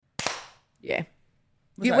Yeah.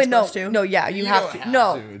 Was I supposed to? No, yeah, you have to.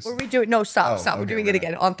 No. What are we doing? No, stop. Okay, We're doing it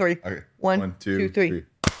again on 3. Okay. 1, 2, 3.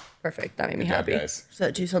 Perfect. That made me happy. Guys. Does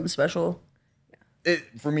that do something special?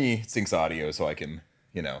 For me, it syncs audio so I can,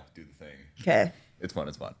 do the thing. Okay. It's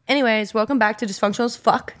fun. Anyways, welcome back to Dysfunctional As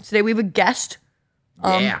Fuck. Today we have a guest.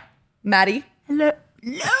 Maddie. Hello.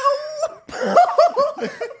 No.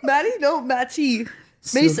 Maddie? No, Matty.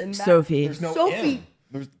 Mason. Sophie. There's no Sophie.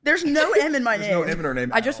 M. There's no M in my name. There's no M in her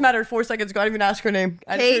name. I just met her 4 seconds ago. I didn't even ask her name.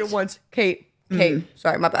 I just said it once. Kate.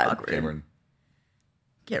 Sorry, my bad. Awkward. Cameron.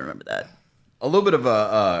 Can't remember that. A little bit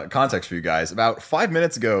of context for you guys. About 5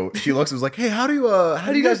 minutes ago, she looks and was like, "Hey, how do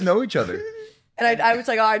you guys know each other?" And I was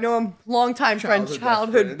like, I know him. Longtime friend,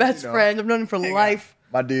 childhood best friend. I've known him for life.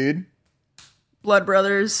 My dude. Blood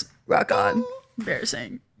brothers. Rock on.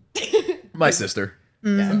 Embarrassing. My sister.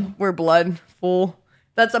 Yeah. We're blood. Full.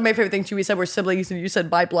 That's my favorite thing too. We said we're siblings and you said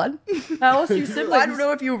by blood. How else are you siblings? I don't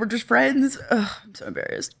know if you were just friends. Ugh, I'm so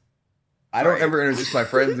embarrassed. I don't ever introduce my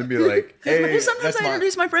friends and be like, "Hey, Well, sometimes I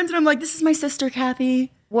introduce my friends and I'm like, this is my sister,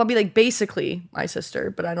 Kathy. Well, I'll be like basically my sister,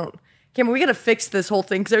 but I don't. Cameron, we gotta fix this whole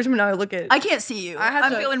thing because every time now I look at. I can't see you.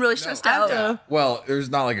 I'm feeling really stressed out. Well, there's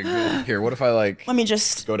not like a good here. What if I like Let me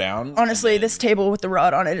just go down? Honestly, this table with the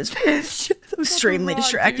rod on it is extremely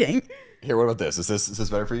distracting. Here, what about this? Is this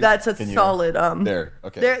better for you? That's a Can you- solid. There.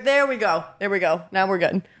 Okay. There we go. There we go. Now we're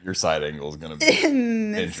good. Your side angle is gonna be It's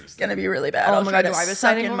interesting. gonna be really bad. Oh I'll my try God, to do I have a suck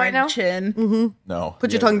side in angle my right now? chin. No.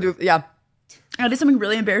 Put your tongue through. Yeah. I did something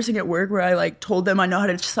really embarrassing at work where I like told them I know how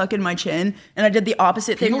to suck in my chin, and I did the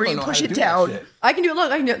opposite thing where you push it down. I can do it.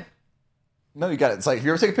 Look, I can do it. No, you got it. It's like if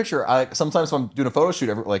you ever take a picture. Sometimes when I'm doing a photo shoot,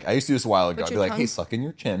 I used to do this a while ago. I'd be your like, tongue- "Hey, suck in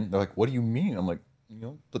your chin." They're like, "What do you mean?" I'm like,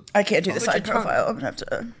 I can't do the side your tongue- profile. I'm gonna have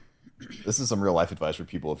to. This is some real life advice for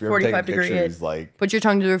people. If you're ever 45 taking degree pictures, hit. like Put your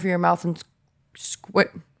tongue to the roof of your mouth and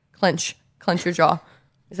clench your jaw.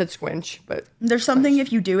 I said squinch, but There's something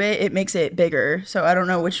if you do it, it makes it bigger. So I don't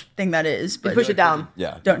know which thing that is, but push it down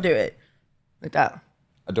yeah, don't do it. like that.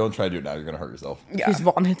 don't try to do it now. You're gonna hurt yourself. Yeah. He's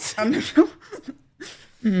vomits.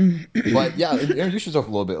 But yeah, introduce yourself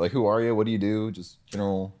a little bit. Like, who are you? What do you do? Just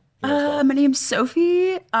general stuff. My name's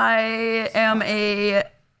Sophie. I am a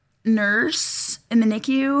nurse in the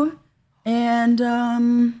NICU, and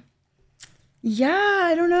yeah,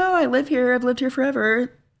 I don't know. I live here. I've lived here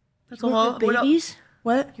forever. That's all. With babies?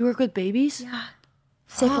 What? You work with babies? Yeah.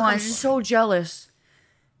 Sick I'm ones. so jealous.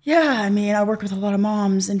 Yeah, I mean, I work with a lot of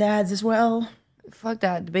moms and dads as well. Fuck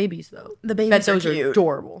that. The babies though. The babies Bet are those cute. are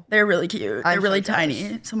adorable. They're really cute. I'm They're really so jealous.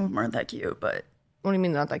 tiny. Some of them aren't that cute, but What do you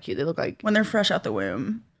mean they're not that cute? They look like when they're fresh out the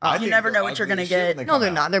womb, I you think never they're know what you're ugly gonna as shit when get. they no, come they're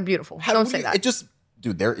out. not. They're beautiful. How- Don't what say do you- that. It just,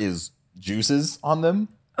 dude, there is juices on them.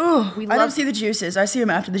 Oh, I love- don't see the juices. I see them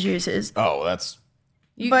after the juices. Oh, that's.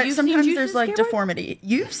 But you've sometimes seen there's juices, like Cameron? deformity.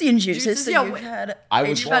 You've seen juices, Juices? so Yeah, you've wait. had. I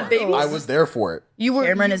was you've had babies? I was there for it. You were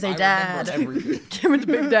Cameron is a I dad. remember everything. Cameron's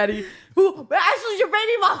big daddy. Ooh, Ashley's your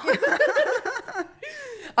baby mom.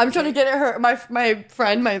 I'm trying to get her. My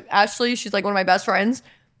friend, Ashley. She's like one of my best friends,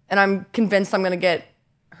 and I'm convinced I'm gonna get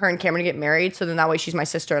her and Cameron to get married. So then that way she's my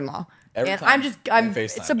sister-in-law. Every And time I'm they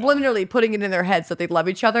FaceTime subliminally putting it in their heads that they love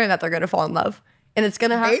each other and that they're gonna fall in love, and it's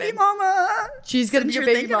gonna happen. Baby mama. She's gonna be Since your you're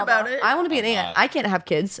baby thinking mama. about it. I want to be an aunt. I can't have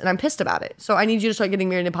kids, and I'm pissed about it. So I need you to start getting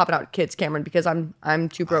married and popping out kids, Cameron, because I'm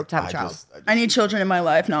too broke to have a child. I need children in my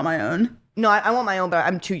life, not my own. No, I want my own, but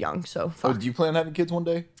I'm too young. So Oh, fuck. do you plan on having kids one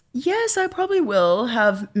day? Yes, I probably will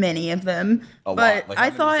have many of them. A lot. But Like, how I many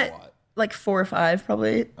is a thought lot? like 4 or 5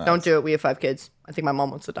 probably. Don't do it. We have 5 kids. I think my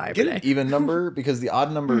mom wants to die every Get an day. even number because the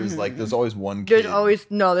odd number is like there's always one kid. There's always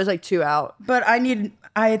there's like 2 out. But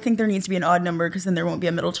I think there needs to be an odd number because then there won't be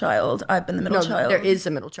a middle child. I've been the middle No, child. there is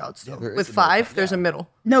a middle child still. there is With a middle 5, child, there's yeah. a middle.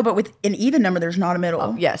 No, but with an even number, there's not a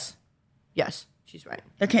middle. Yes, she's right.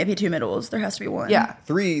 There can't be 2 middles. There has to be 1. Yeah,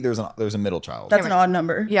 3, there's a middle child. That's an odd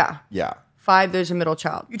number. yeah. yeah. 5, there's a middle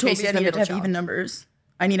child. You told Casey's me I the needed middle to have child. even numbers.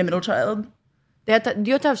 I need a middle child. You have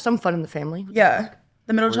to have some fun in the family. Yeah.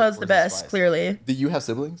 The middle child's the where's the best, spice? clearly. Do you have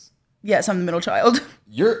siblings? Yes, I'm the middle child.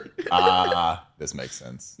 You're this makes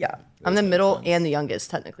sense. Yeah. I'm the middle and the youngest,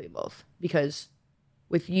 technically both, because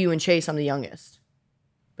with you and Chase, I'm the youngest.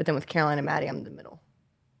 But then with Caroline and Maddie, I'm the middle.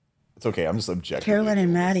 It's okay. I'm just objective. Caroline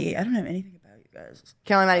and Maddie. I don't know anything about you guys.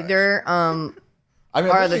 Caroline and Maddie, they're I mean,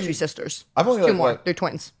 our I've other only- 2 sisters. I've only 2 like, more. what- They're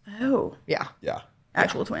twins. Oh. Yeah, Yeah.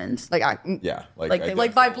 Actual twins. like Yeah. Like they-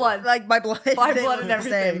 like by blood, Like by blood. By They blood look and the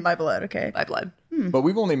everything. same. By blood, okay. by blood. But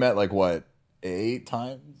we've only met like what 8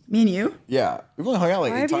 times. Me and you? Yeah, we've only hung out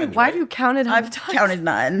like 8 times. Why right? have you counted? how I've many times? counted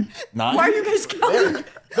 9. 9? Why are you guys counting?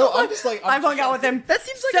 No, I'm just like I've hung out with him. That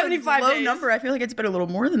seems like 75 a low days. number. I feel like it's been a little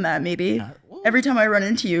more than that, maybe. well- Every time I run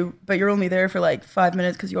into you, but you're only there for like 5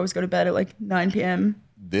 minutes because you always go to bed at like 9 p.m.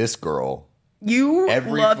 This girl You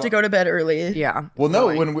love to go to bed early. Yeah. Well, no,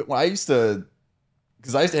 when I used to,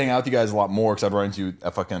 because I used to hang out with you guys a lot more because I'd run into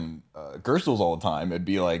at fucking Gerstels all the time. It'd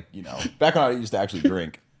be like, you know, back when I used to actually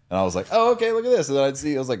drink. And I was like, oh, okay, look at this. And then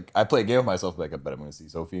I was like, I play a game with myself, like, I bet I'm going to see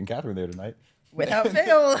Sophie and Catherine there tonight. Without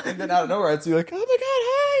fail. And then out of nowhere, I'd see like, oh my God,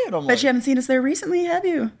 hey. And I'm Bet you haven't seen us there recently, have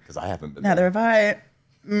you? because I haven't been Neither there. have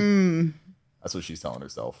I. That's what she's telling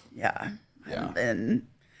herself. Yeah. Yeah. And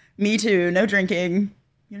me too. No drinking.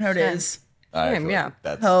 You know how it is. I Same, feel yeah. like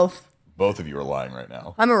that's Health. both of you are lying right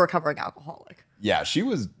now. I'm a recovering alcoholic. Yeah, she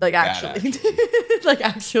was Like, bad, actually. Like,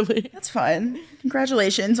 actually. That's fine.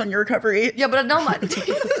 Congratulations on your recovery. Yeah, but I don't mind.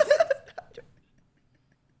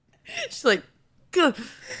 She's like, good.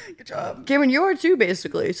 Good job. Cameron, you are too,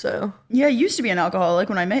 basically, so. Yeah, I used to be an alcoholic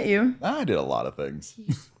when I met you. I did a lot of things.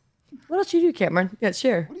 What else you do, Cameron? Yeah,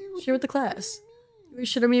 share. Share with the class. We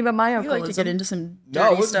should have me about my You like to alcoholism. get into some No, it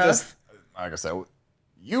dirty wasn't stuff. just like I said.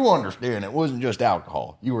 You understand it wasn't just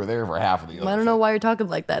alcohol. You were there for half of the other. I don't know why you're talking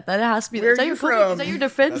like that. That has to be. Where Is that are your you coping- from? Is that your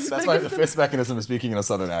defense? That's my defense mechanism is speaking in a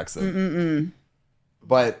southern accent.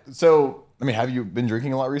 But so, I mean, have you been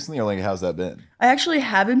drinking a lot recently, or like, how's that been? I actually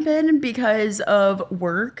haven't been because of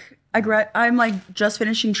work. I'm like just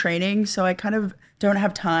finishing training, so I kind of don't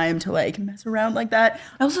have time to like mess around like that.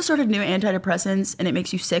 I also started new antidepressants, and it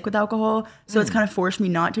makes you sick with alcohol, so it's kind of forced me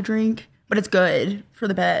not to drink. But it's good for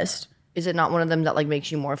the best. Is it not one of them that like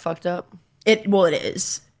makes you more fucked up? It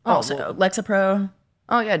is also Lexapro.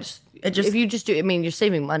 Oh yeah, if you just do, I mean, you're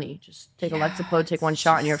saving money. Just take a Lexapro, take one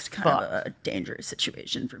shot, and you're kind fucked. of a dangerous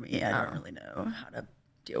situation for me. I don't really know how to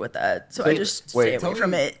deal with that, so I just stay tell away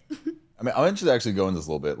from me- it. I mean, I'm interested to actually go into this a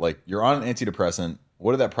little bit. Like, you're on an antidepressant.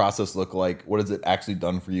 What did that process look like? What has it actually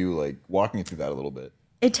done for you? Like, walk me through that a little bit.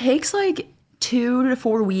 It takes like 2 to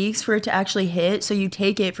 4 weeks for it to actually hit. So you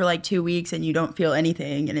take it for like 2 weeks and you don't feel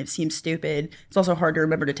anything and it seems stupid. It's also hard to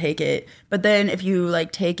remember to take it. But then if you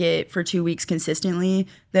like take it for 2 weeks consistently,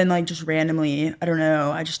 then like just randomly, I don't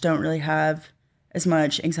know, I just don't really have as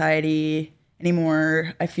much anxiety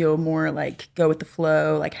anymore. I feel more like go with the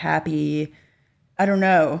flow, like happy. I don't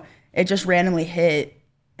know. It just randomly hit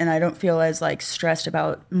and I don't feel as like stressed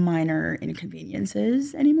about minor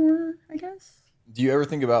inconveniences anymore, I guess. Do you ever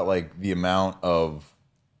think about like the amount of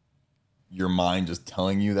your mind just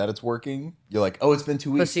telling you that it's working? You're like, oh, it's been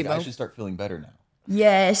 2 weeks. Placebo. I should start feeling better now.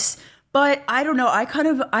 Yes, but I don't know.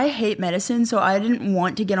 I hate medicine, so I didn't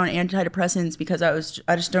want to get on antidepressants because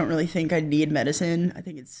I just don't really think I need medicine. I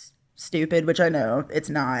think it's stupid, which I know it's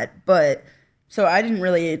not. But so I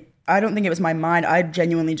don't think it was my mind. I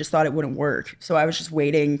genuinely just thought it wouldn't work. So I was just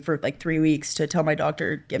waiting for like 3 weeks to tell my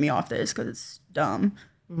doctor, get me off this because it's dumb.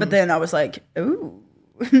 But then I was like, ooh,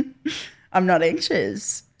 I'm not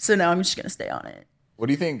anxious. So now I'm just going to stay on it. What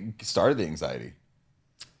do you think started the anxiety?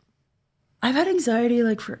 I've had anxiety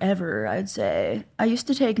like forever, I'd say. I used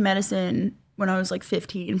to take medicine when I was like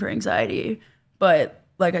 15 for anxiety. But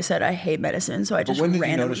like I said, I hate medicine. So I But just when did you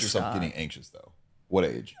randomly notice yourself stopped. getting anxious, though? What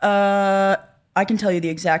age? I can tell you the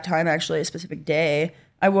exact time, actually, a specific day.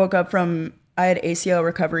 I had ACL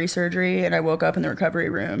recovery surgery, and I woke up in the recovery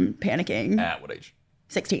room panicking. At what age?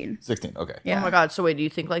 16. 16. Okay. Yeah. Oh my god. So wait, do you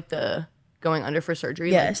think like the going under for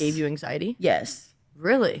surgery Yes. like, gave you anxiety? Yes.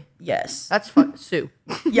 Really? Yes. That's fun. Sue.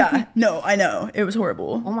 Yeah. No, I know. It was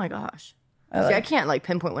horrible. Oh my gosh. See, I can't like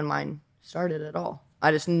pinpoint when mine started at all.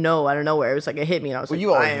 I just know out of nowhere. It was like it hit me and I was Well, like,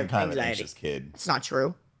 you always I been have kind of an anxiety. anxious kid. It's not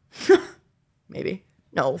true. Maybe.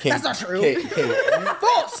 No. That's not true.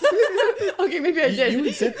 False. Okay, maybe I did. You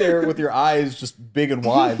would sit there with your eyes just big and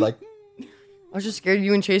wide, like, I was just scared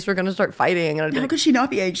you and Chase were gonna start fighting, and I'd be How like, could she not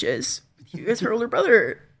be anxious? You guys her older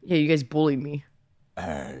brother. yeah, you guys bullied me.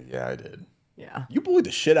 yeah, I did. Yeah. You bullied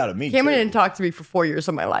the shit out of me. Cameron too. didn't talk to me for 4 years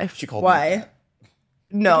of my life. She called me Why? fat.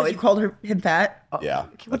 No, You called him fat? Yeah.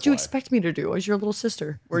 what that's you why. expect me to do? I was your little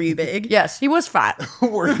sister. Were you big? Yes, he was fat.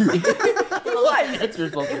 Were you?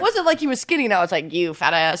 It wasn't like he was skinny. Now it's like you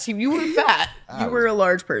fat ass. You were fat. You were a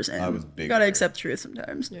large person. I was You big. gotta accept truth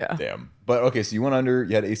sometimes. Yeah. Damn. But okay, so you went under,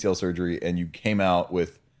 you had ACL surgery, and you came out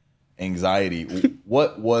with anxiety.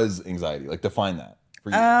 What was anxiety? Like, define that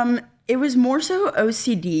for you. It was more so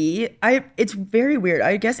OCD. It's very weird.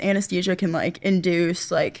 I guess anesthesia can like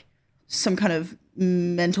induce like some kind of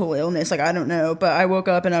mental illness. Like I don't know, but I woke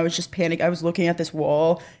up and I was just panicked. I was looking at this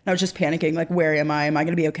wall and I was just panicking. Like, where am I? Am I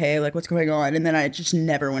gonna be okay? Like, what's going on? And then I just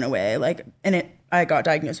never went away. Like, I got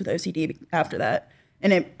diagnosed with OCD after that,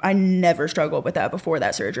 and I never struggled with that before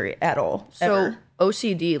that surgery at all. So ever.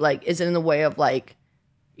 OCD, like, is it in the way of like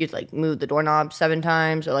you'd like move the doorknob 7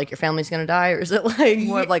 times, or like your family's gonna die, or is it like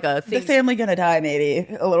more of like a thing? The family gonna die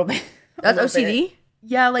maybe a little bit. That's A little OCD. bit.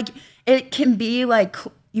 Yeah, like it can be like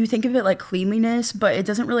you think of it like cleanliness, but it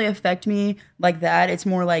doesn't really affect me like that. It's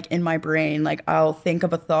more like in my brain. Like I'll think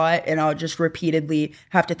of a thought and I'll just repeatedly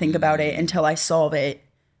have to think about it until I solve it.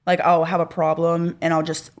 Like I'll have a problem and I'll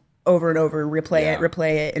just over and over replay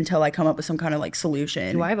it until I come up with some kind of like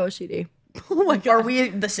solution. Do I have OCD? Oh my God. Are we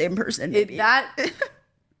the same person? Maybe?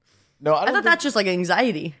 No, I thought that's just like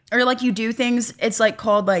anxiety. Or like you do things, it's like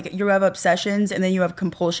called like you have obsessions and then you have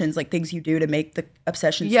compulsions, like things you do to make the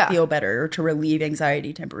obsessions feel better or to relieve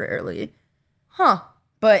anxiety temporarily. Huh.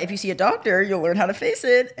 But if you see a doctor, you'll learn how to face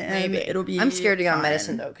it and Maybe. it'll be I'm scared to get on fine.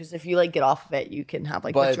 medicine though, because if you like get off of it, you can have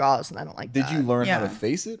like But withdrawals and I don't like that. Did you learn how to Yeah.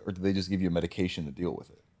 face it, or did they just give you a medication to deal with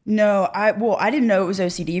it? No, I didn't know it was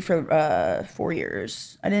OCD for 4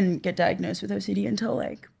 years. I didn't get diagnosed with OCD until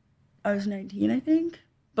like I was 19, I think.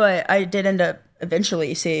 But I did end up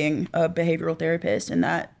eventually seeing a behavioral therapist, and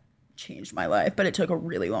that changed my life. But it took a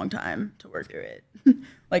really long time to work through it,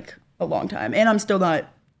 like a long time. And I'm still not.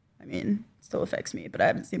 I mean, it still affects me, but I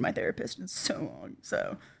haven't seen my therapist in so long.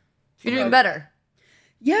 So You're doing better.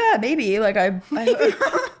 yeah, maybe. Like I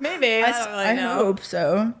Maybe. I hope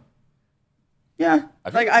so. Yeah, I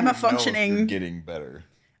feel like I'm you a would know if functioning. you're getting better.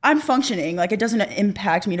 I'm functioning. Like it doesn't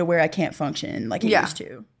impact me to where I can't function like it used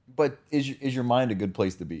to. But is your mind a good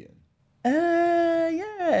place to be in?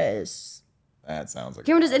 Yes. That sounds like.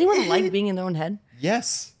 Cameron, does anyone like being in their own head?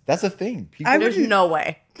 Yes, that's a thing. People, There's no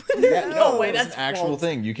way. no way, it's that's an actual false.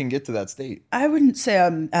 thing. You can get to that state. I wouldn't say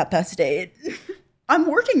I'm at that state. I'm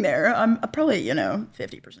working there. I'm probably,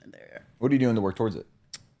 50% there. What are you doing to work towards it?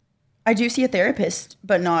 I do see a therapist,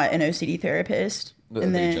 but not an OCD therapist.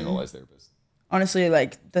 And then, Generalized therapist. honestly,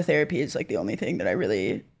 like the therapy is like the only thing that I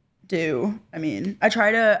really do. I mean,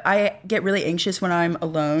 I get really anxious when I'm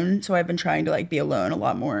alone. So I've been trying to like be alone a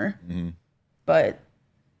lot more. Mm-hmm. But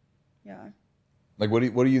yeah. Like, what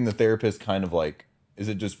are you in the therapist kind of like? Is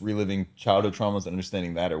it just reliving childhood traumas and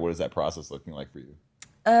understanding that, or what is that process looking like for you?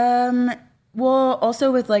 Well,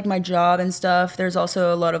 also with like my job and stuff, there's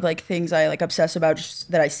also a lot of like things I like obsess about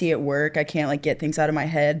just that I see at work. I can't like get things out of my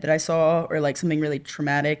head that I saw or like something really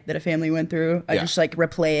traumatic that a family went through. I just like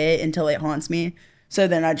replay it until it haunts me. So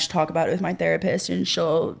then I just talk about it with my therapist and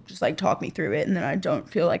she'll just like talk me through it. And then I don't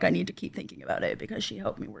feel like I need to keep thinking about it because she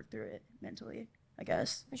helped me work through it mentally, I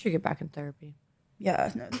guess. I should get back in therapy.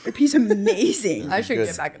 Yeah, no, therapy's amazing. I should Good.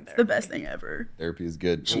 get back in It's the therapy. best thing ever. Therapy is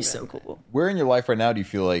good. She's so cool. Where in your life right now do you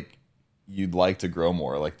feel like you'd like to grow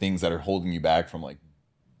more? Like things that are holding you back from like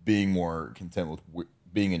being more content with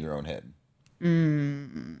being in your own head?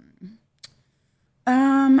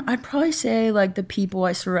 I'd probably say like the people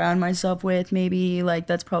I surround myself with, maybe like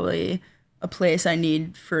that's probably a place I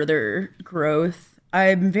need further growth.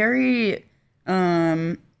 I'm very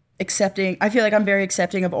accepting. I feel like I'm very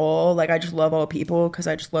accepting of all. Like I just love all people because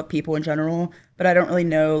I just love people in general. But I don't really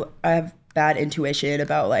know. I have bad intuition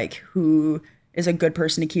about like who is a good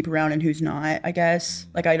person to keep around and who's not, I guess.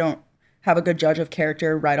 Like I don't have a good judge of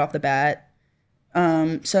character right off the bat.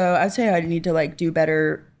 So I'd say I need to like do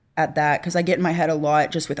better at that because I get in my head a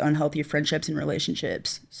lot just with unhealthy friendships and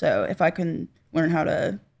relationships. So if I can learn how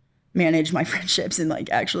to manage my friendships and like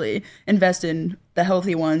actually invest in the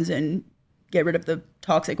healthy ones and get rid of the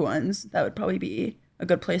toxic ones, that would probably be a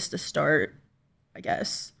good place to start, I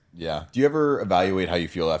guess. Yeah. Do you ever evaluate how you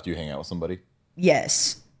feel after you hang out with somebody?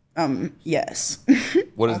 Yes. Yes.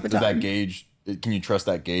 What is All the does that time. gauge? Can you trust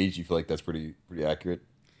that gauge? You feel like that's pretty accurate?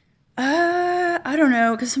 I don't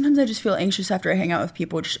know, because sometimes I just feel anxious after I hang out with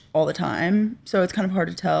people just all the time. So it's kind of hard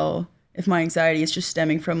to tell if my anxiety is just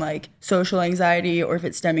stemming from like social anxiety or if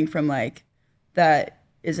it's stemming from like that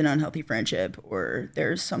is an unhealthy friendship or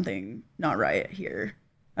there's something not right here.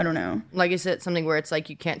 I don't know. Like, is it something where it's like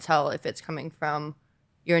you can't tell if it's coming from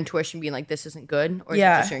your intuition being like, this isn't good? Or is it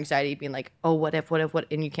Yeah. just your anxiety being like, oh, what if,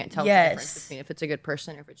 and you can't tell the Yes. difference between if it's a good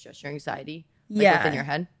person or if it's just your anxiety Yeah. within your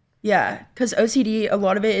head? Yeah, because OCD, a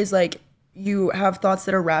lot of it is like you have thoughts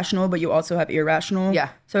that are rational, but you also have irrational. Yeah.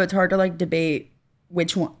 So it's hard to like debate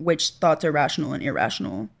which thoughts are rational and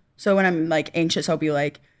irrational. So when I'm like anxious, I'll be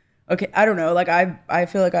like, okay, I don't know. Like I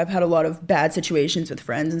feel like I've had a lot of bad situations with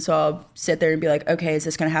friends, and so I'll sit there and be like, okay, is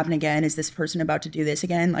this gonna happen again? Is this person about to do this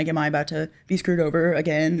again? Like, am I about to be screwed over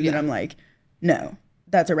again? And then I'm like, no,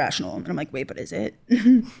 that's irrational. And I'm like, wait, but is it?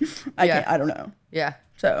 I don't know. Yeah.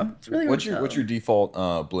 So it's really hard What's to your tell. what's your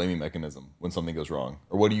default blaming mechanism when something goes wrong,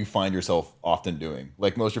 or what do you find yourself often doing?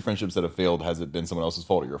 Like most of your friendships that have failed, has it been someone else's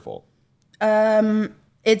fault or your fault?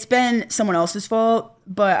 It's been someone else's fault,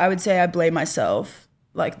 but I would say I blame myself.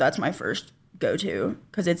 Like that's my first go-to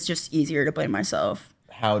because it's just easier to blame myself.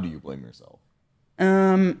 How do you blame yourself?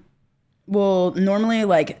 Well, normally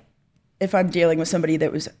like if I'm dealing with somebody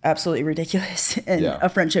that was absolutely ridiculous and Yeah. a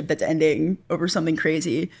friendship that's ending over something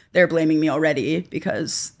crazy, they're blaming me already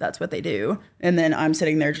because that's what they do. And then I'm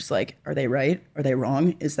sitting there just like, are they right? Are they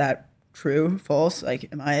wrong? Is that true? False? Like,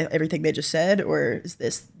 am I everything they just said? Or is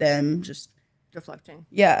this them just Deflecting.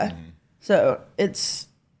 Yeah. So it's,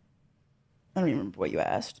 I don't even remember what you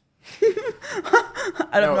asked. I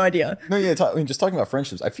have no idea. No, yeah. I mean, just talking about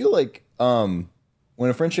friendships, I feel like when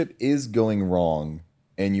a friendship is going wrong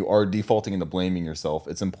and you are defaulting into blaming yourself,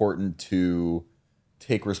 it's important to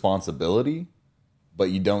take responsibility, but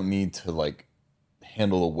you don't need to like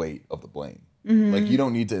handle the weight of the blame. Like you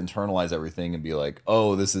don't need to internalize everything and be like,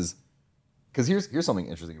 oh, this is because here's something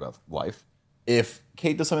interesting about life. If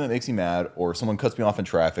Kate does something that makes me mad, or someone cuts me off in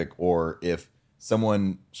traffic, or if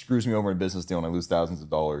someone screws me over in a business deal and I lose thousands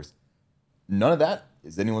of dollars, none of that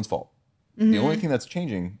is anyone's fault. The only thing that's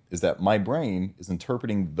changing is that my brain is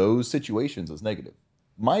interpreting those situations as negative.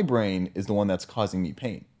 My brain is the one that's causing me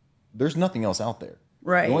pain. There's nothing else out there.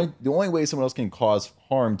 Right. The only way someone else can cause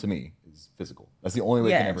harm to me is physical. That's the only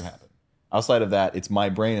way it can ever happen. Outside of that, it's my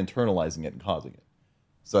brain internalizing it and causing it.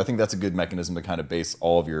 So I think that's a good mechanism to kind of base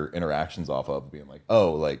all of your interactions off of, being like,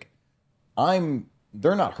 oh, like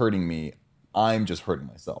they're not hurting me. I'm just hurting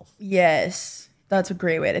myself. Yes. That's a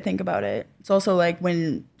great way to think about it. It's also like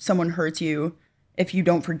when someone hurts you, if you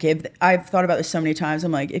don't forgive, I've thought about this so many times.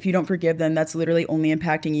 I'm like, if you don't forgive them, that's literally only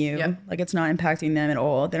impacting you. Yep. Like it's not impacting them at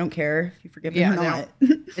all. They don't care if you forgive them or not.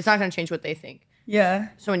 It's not going to change what they think. Yeah.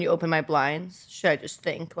 So when you open my blinds, should I just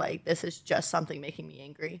think like this is just something making me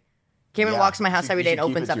angry? Cameron Yeah. walks in my house You every day should and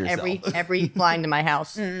keep opens it up to yourself. every blind in my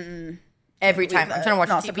house. Every time. I'm trying to watch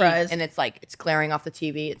Not TV surprised. and it's like it's glaring off the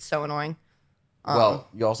TV. It's so annoying. Well,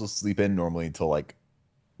 you also sleep in normally until like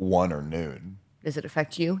 1 or noon. Does it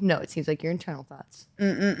affect you? No, it seems like your internal thoughts.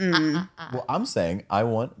 Well, I'm saying I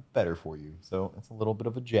want better for you. So it's a little bit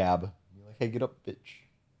of a jab. You're like, hey, get up, bitch.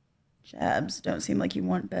 Jabs don't seem like you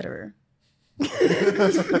want better.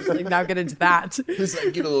 Like, now get into that. Just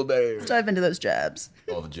like, get a little better. Dive into those jabs.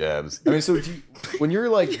 All the jabs. I mean, so when you're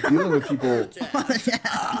like dealing with people,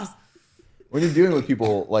 when you're dealing with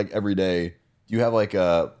people like every day, do you have like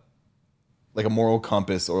a moral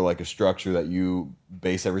compass or like a structure that you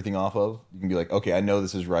base everything off of? You can be like, okay, I know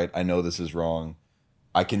this is right. I know this is wrong.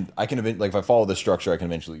 I can like if I follow this structure, I can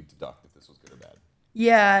eventually deduct if this was good or bad.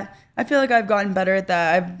 Yeah, I feel like I've gotten better at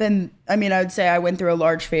that. I would say I went through a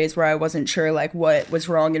large phase where I wasn't sure like what was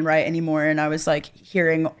wrong and right anymore. And I was like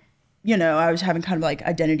hearing, I was having kind of like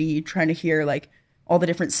identity, trying to hear like all the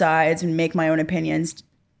different sides and make my own opinions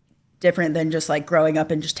different than just like growing up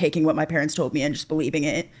and just taking what my parents told me and just believing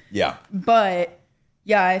it. Yeah. But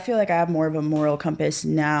yeah, I feel like I have more of a moral compass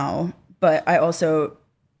now. But I also,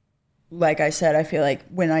 like I said, I feel like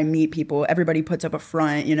when I meet people, everybody puts up a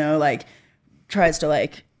front, like tries to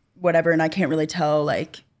like whatever. And I can't really tell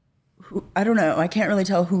like, I don't know. I can't really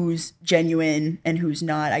tell who's genuine and who's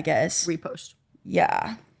not, I guess. Repost.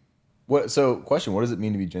 Yeah. Question, what does it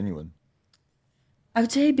mean to be genuine? I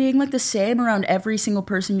would say being like the same around every single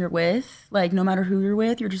person you're with. Like no matter who you're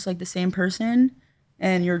with, you're just like the same person.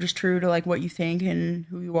 And you're just true to like what you think and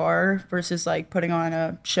who you are versus like putting on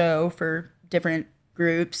a show for different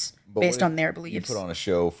groups based on their beliefs. You put on a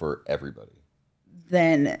show for everybody.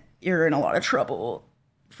 Then you're in a lot of trouble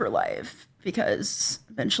for life because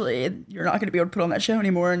eventually you're not going to be able to put on that show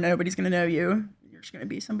anymore and nobody's going to know you. You're just going to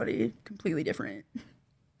be somebody completely different.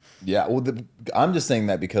 Yeah, well, I'm just saying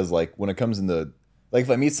that because like when it comes into like if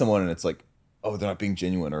I meet someone and it's like, oh, they're not being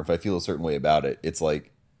genuine, or if I feel a certain way about it, it's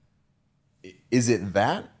like, is it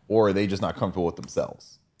that, or are they just not comfortable with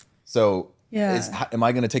themselves? So Yeah. am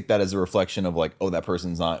I going to take that as a reflection of like, oh, that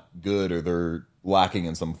person's not good or they're lacking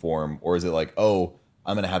in some form, or is it like, oh,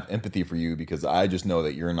 I'm going to have empathy for you because I just know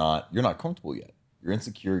that you're not comfortable yet. You're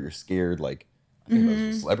insecure. You're scared. Like I think about this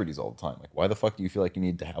with celebrities all the time. Like, why the fuck do you feel like you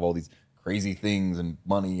need to have all these crazy things and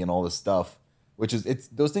money and all this stuff? Which is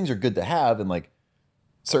those things are good to have, and like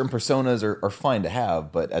certain personas are fine to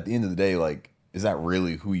have, but at the end of the day, like, is that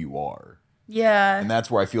really who you are? Yeah. And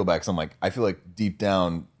that's where I feel back. So I'm like, I feel like deep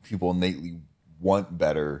down, people innately want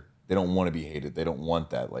better. They don't want to be hated. They don't want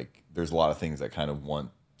that. Like, there's a lot of things that kind of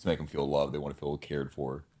want to make them feel loved. They want to feel cared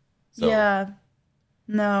for. So, Yeah.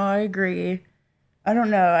 No, I agree. I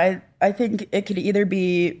don't know. I think it could either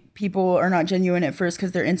be people are not genuine at first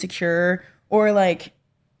because they're insecure, or like,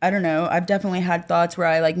 I don't know. I've definitely had thoughts where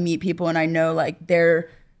I like meet people and I know like their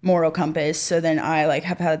moral compass. So then I like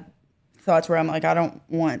have had thoughts where I'm like, I don't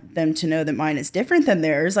want them to know that mine is different than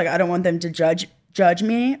theirs. Like I don't want them to judge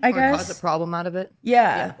me, I Or guess. cause a problem out of it.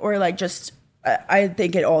 Yeah. Or like just, I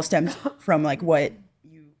think it all stems from like what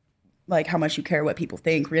you, like how much you care what people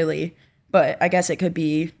think really. But I guess it could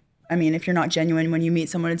be, I mean, if you're not genuine when you meet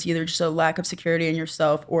someone, it's either just a lack of security in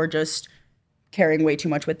yourself or just caring way too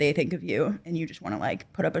much what they think of you, and you just want to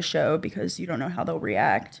like put up a show because you don't know how they'll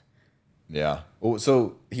react. Yeah. Well,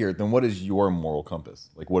 so here, then what is your moral compass?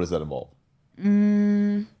 Like, what does that involve?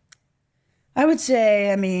 I would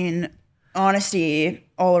say, I mean, honesty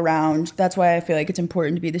all around. That's why I feel like it's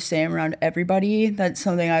important to be the same around everybody. That's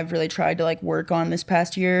something I've really tried to like work on this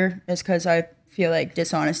past year, is because I feel like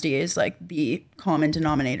dishonesty is like the common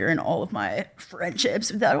denominator in all of my friendships.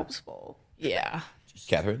 If that was full. Yeah.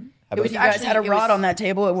 Catherine? How It about was you? You guys Actually, had a it rod was- on that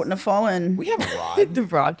table, it wouldn't have fallen. We have a rod. The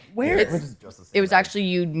rod. Where? It was actually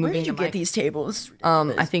you moving Where did you the get mic. these tables?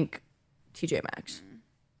 I think TJ Maxx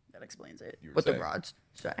That explains it. You were with the saying. rods.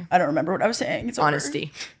 Sorry. I don't remember what I was saying. It's over.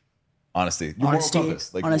 Honesty. Honesty. Your moral Honesty.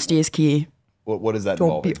 compass. Like, Honesty is key. What does that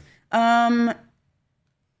Don't involve?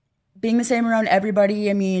 Being the same around everybody.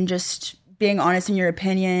 I mean, just being honest in your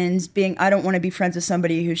opinions. I don't want to be friends with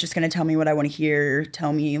somebody who's just going to tell me what I want to hear,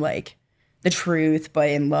 tell me like the truth, but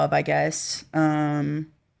in love, I guess.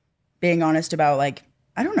 Being honest about like,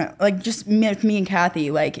 I don't know, like just me and Kathy,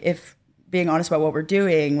 like if being honest about what we're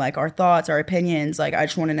doing, like our thoughts, our opinions, like I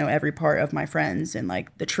just want to know every part of my friends and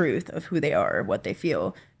like the truth of who they are, what they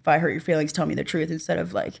feel. If I hurt your feelings, tell me the truth instead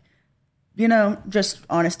of like, you know, just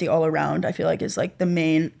honesty all around, I feel like is like the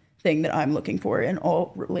main thing that I'm looking for in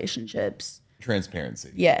all relationships.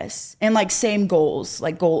 Transparency. Yes. And like same goals,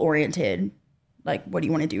 like goal oriented. Like what do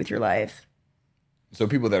you want to do with your life? So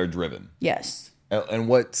people that are driven. Yes. And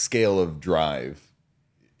what scale of drive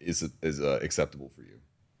is acceptable for you?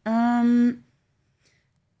 I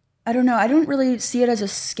don't know. I don't really see it as a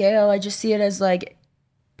scale. I just see it as like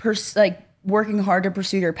working hard to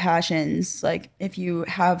pursue your passions. Like if you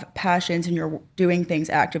have passions and you're doing things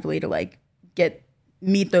actively to like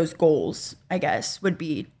meet those goals, I guess would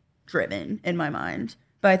be driven in my mind.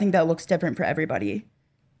 But I think that looks different for everybody.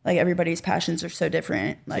 Like everybody's passions are so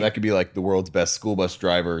different. Like So that could be like the world's best school bus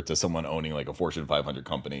driver to someone owning like a Fortune 500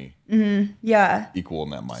 company. yeah. Equal in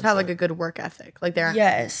that mindset. Have like a good work ethic. Like they're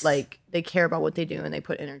Yes. like they care about what they do and they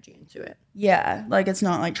put energy into it. Yeah, like it's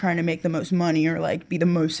not like trying to make the most money or like be the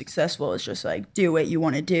most successful. It's just like do what you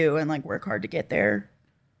want to do and like work hard to get there,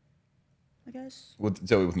 I guess. With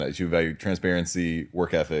that, you value transparency,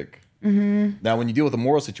 work ethic. Now, when you deal with a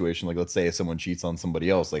moral situation, like let's say if someone cheats on somebody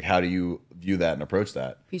else, like how do you view that and approach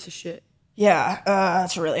that? Piece of shit. Yeah,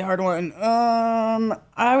 that's a really hard one.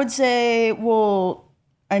 I would say, well,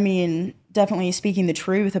 I mean, definitely speaking the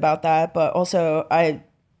truth about that, but also I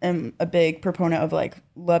am a big proponent of like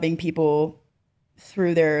loving people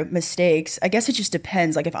through their mistakes. I guess it just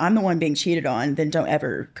depends. Like if I'm the one being cheated on, then don't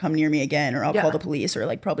ever come near me again, or I'll call the police, or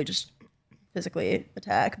like probably just physically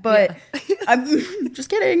attack. But I'm just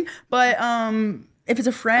kidding. But if it's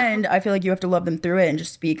a friend, I feel like you have to love them through it and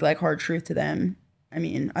just speak like hard truth to them. I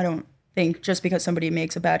mean, I don't think just because somebody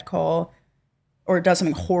makes a bad call or does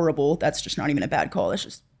something horrible, that's just not even a bad call. It's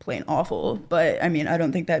just plain awful. But I mean, I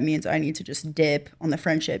don't think that means I need to just dip on the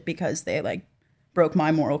friendship because they like broke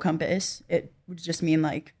my moral compass. It would just mean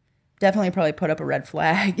like definitely probably put up a red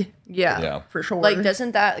flag. Yeah. For sure. Like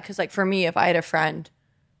doesn't that, because like for me, if I had a friend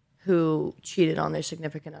who cheated on their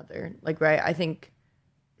significant other, like, right, I think,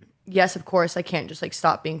 yes, of course, I can't just like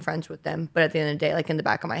stop being friends with them. But at the end of the day, like in the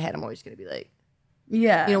back of my head, I'm always going to be like,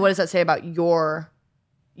 yeah. you know, what does that say about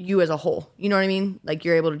you as a whole? You know what I mean? Like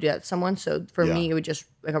you're able to do that to someone. So for me, it would just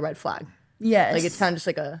like a red flag. Yes. Like it's kind of just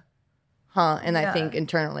like a, and I think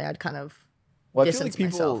internally I'd kind of Well, I feel like distance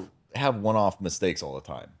people myself. have one-off mistakes all the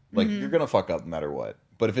time. Like you're gonna fuck up no matter what.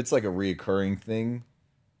 But if it's like a reoccurring thing,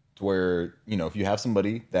 to where you know, if you have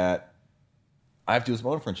somebody that I have to do with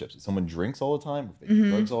some other friendships, if someone drinks all the time, if they do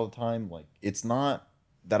drugs all the time, like it's not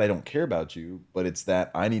that I don't care about you, but it's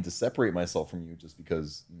that I need to separate myself from you just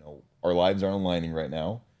because you know our lives aren't aligning right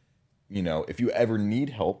now. You know, if you ever need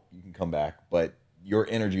help, you can come back, but your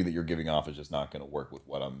energy that you're giving off is just not going to work with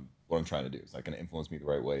what I'm trying to do. It's not going to influence me the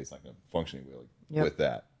right way. It's not going to function with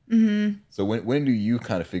that. So when do you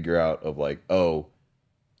kind of figure out of like, oh,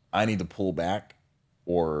 I need to pull back,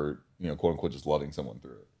 or you know, quote unquote, just loving someone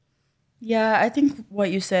through it? Yeah, I think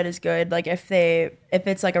what you said is good. Like if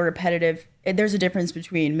it's like a repetitive, there's a difference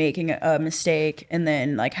between making a mistake and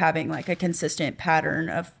then like having like a consistent pattern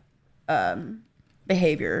of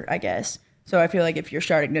behavior, I guess. So I feel like if you're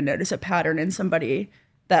starting to notice a pattern in somebody,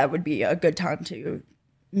 that would be a good time to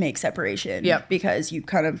make separation. Yep. Because you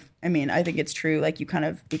kind of, I mean, I think it's true. Like you kind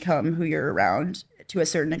of become who you're around to a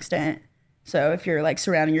certain extent. So if you're like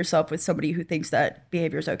surrounding yourself with somebody who thinks that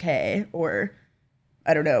behavior is okay, or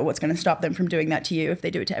I don't know what's going to stop them from doing that to you if they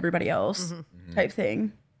do it to everybody else type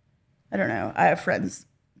thing. I don't know. I have friends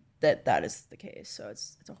that is the case. So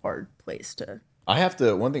it's a hard place to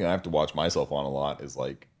one thing I have to watch myself on a lot is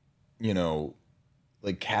like, you know,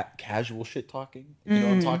 like casual shit talking. You know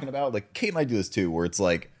what I'm talking about? Like Kate and I do this too, where it's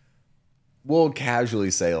like, we'll casually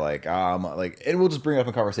say like, like, and we'll just bring it up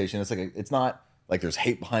in conversation. It's like, it's not like there's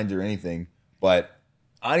hate behind it or anything, but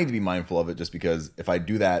I need to be mindful of it just because if I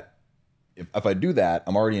do that, if I do that,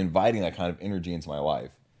 I'm already inviting that kind of energy into my life.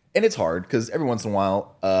 And it's hard because every once in a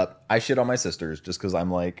while, I shit on my sisters just because I'm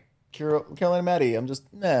like, Carolina Maddie, I'm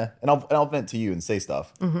just, nah. And I'll vent to you and say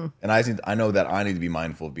stuff. Mm-hmm. And I know that I need to be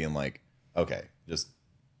mindful of being like, okay, just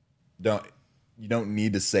you don't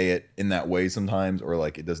need to say it in that way sometimes, or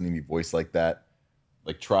like it doesn't need to be voiced like that.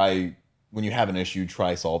 Like try, when you have an issue,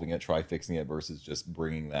 try solving it, try fixing it versus just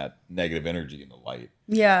bringing that negative energy into light.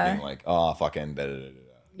 Yeah. Being like, oh, fucking da da da da.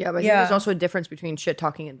 Yeah, but there's also a difference between shit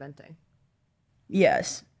talking and venting.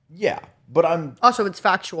 Yes. Yeah, but I'm... Also, it's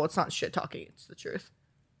factual. It's not shit talking. It's the truth.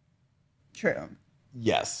 True.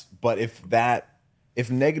 Yes, but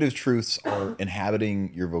if negative truths are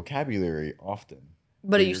inhabiting your vocabulary often...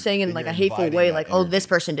 But are you saying in like a hateful way, like, oh, this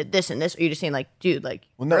person did this and this? Or are you just saying like, dude, like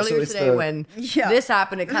earlier today when this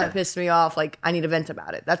happened, it kind of pissed me off. Like, I need to vent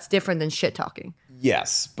about it. That's different than shit talking.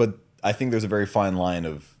 Yes, but I think there's a very fine line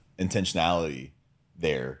of intentionality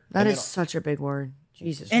there. That is such a big word.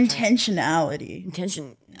 Jesus. Intentionality.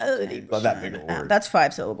 Intentionality. Not that big a word. That's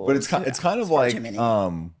 5 syllables. But it's kind of like,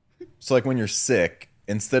 so like when you're sick,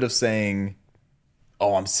 instead of saying,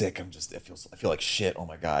 oh, I'm sick, I feel like shit, oh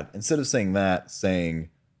my God. Instead of saying that, saying,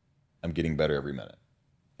 I'm getting better every minute.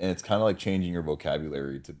 And it's kind of like changing your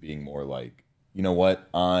vocabulary to being more like, you know what,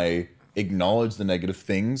 I acknowledge the negative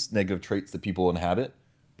things, negative traits that people inhabit,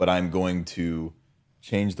 but I'm going to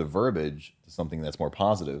change the verbiage to something that's more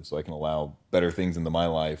positive so I can allow better things into my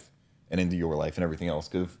life and into your life and everything else.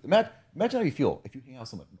 Because imagine how you feel if you hang out with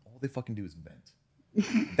someone and all they fucking do is vent.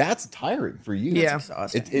 That's tiring for you. Yeah. That's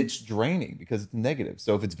exhausting. It's draining because it's negative.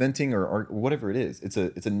 So if it's venting or whatever it is, it's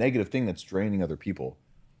a negative thing that's draining other people.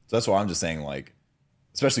 So that's why I'm just saying, like,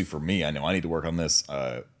 especially for me, I know I need to work on this.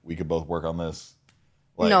 We could both work on this.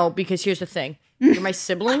 Like, no, because here's the thing. You're my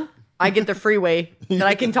sibling. I get the freeway that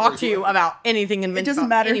I can talk to you about anything and vent. It doesn't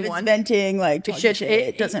matter if it's venting, like shit.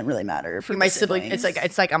 It doesn't really matter for my sibling.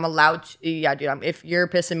 It's like I'm allowed to. Yeah, dude. If you're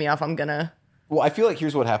pissing me off, I'm gonna. Well, I feel like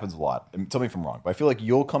here's what happens a lot. And tell me if I'm wrong, but I feel like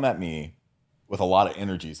you'll come at me with a lot of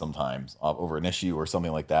energy sometimes over an issue or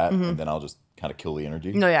something like that, and then I'll just kind of kill the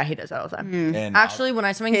energy. No, yeah, he does that all the time. And actually,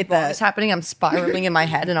 when something wrong is happening, I'm spiraling in my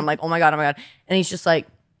head, and I'm like, oh my god, and he's just like,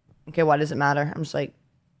 okay, why does it matter? I'm just like,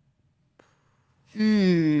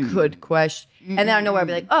 good question. And then I know where I'll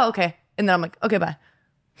be like, oh, okay, and then I'm like, okay, bye.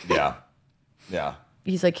 Yeah.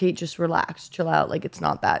 He's like, Kate, just relax, chill out. Like, it's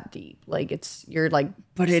not that deep. Like, you're like...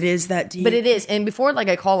 But it is that deep. But it is. And before, like,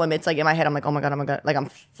 I call him, it's like in my head, I'm like, oh my God. Like, I'm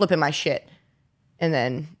flipping my shit. And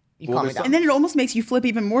then you calm me down. And then it almost makes you flip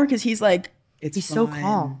even more because he's like, he's so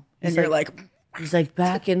calm. And you're like... He's like,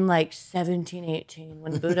 back in like 17, 18,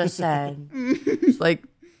 when Buddha said... It's like...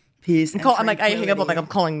 Peace. I'm like, I hang up, I'm like, I'm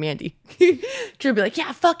calling Mandy. She'll be like,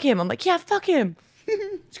 yeah, fuck him. I'm like, yeah, fuck him.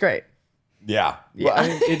 It's great. Yeah. Well, I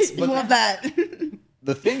mean, love that.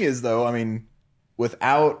 The thing is, though, I mean,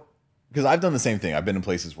 because I've done the same thing. I've been in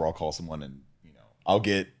places where I'll call someone and,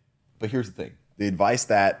 but here's the thing. The advice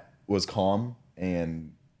that was calm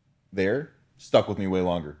and stuck with me way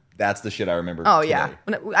longer. That's the shit I remember. Oh, today. Yeah.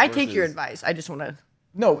 I take your advice. I just want to.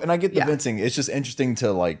 No, and I get the venting. It's just interesting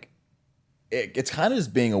to, like, it's kind of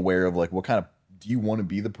just being aware of, like, what kind of, do you want to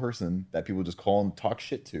be the person that people just call and talk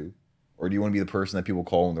shit to? Or do you want to be the person that people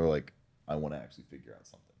call and they're like, I want to actually figure out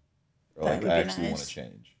something? Or like, I actually want to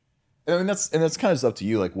change. I mean, that's kind of just up to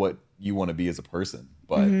you, like what you want to be as a person.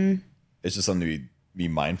 But it's just something to be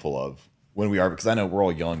mindful of when we are, because I know we're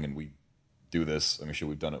all young and we do this. I mean, sure,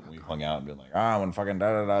 we've done it when we've hung out and been like, when fucking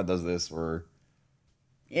da-da-da does this, or...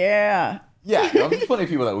 Yeah. Yeah, there's plenty of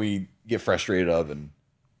people that we get frustrated of, and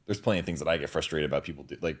there's plenty of things that I get frustrated about people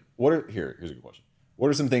do. Like, here's a good question. What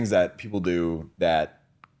are some things that people do that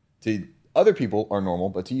to other people are normal,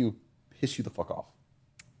 but to you, piss you the fuck off?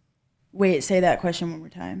 Wait, say that question one more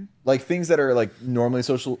time. Like things that are like normally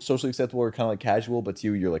socially acceptable or kind of like casual, but to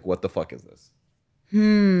you, you're like, what the fuck is this?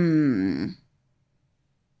 Ooh.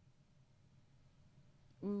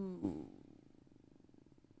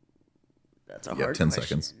 That's a hard 10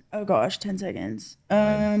 question. seconds. Oh gosh, 10 seconds.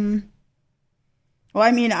 Well,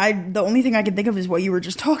 I mean, the only thing I can think of is what you were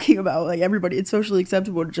just talking about. Like, everybody, it's socially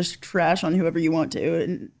acceptable to just trash on whoever you want to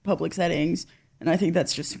in public settings. And I think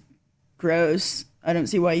that's just gross. I don't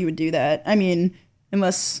see why you would do that. I mean,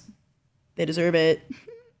 unless they deserve it.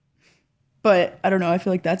 But I don't know. I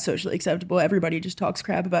feel like that's socially acceptable. Everybody just talks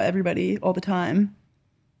crap about everybody all the time.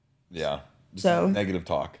 Yeah. Just So negative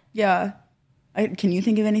talk. Yeah. Can you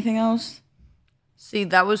think of anything else? See,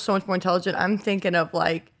 that was so much more intelligent. I'm thinking of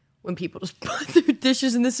like when people just put their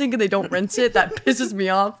dishes in the sink and they don't rinse it. That pisses me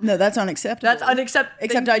off. No, that's unacceptable. That's unacceptable.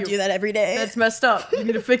 Except I do that every day. That's messed up. You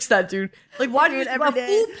need to fix that, dude. Like, why do you have a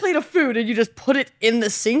full plate of food and you just put it in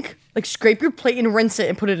the sink? Like, scrape your plate and rinse it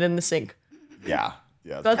and put it in the sink. Yeah.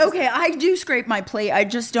 Yeah. Okay, I do scrape my plate. I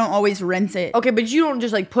just don't always rinse it. Okay, but you don't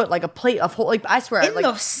just like put like a plate of whole. Like, I swear, In like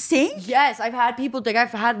the sink? yes, I've had people. Like, I've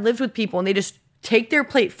had lived with people and they just take their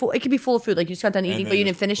plate full. It could be full of food. Like, you just got done eating, but you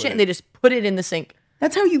didn't finish it, and they just put it in the sink.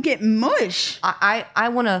 That's how you get mush. I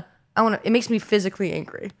wanna. It makes me physically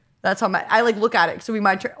angry. That's how I like look at it. So we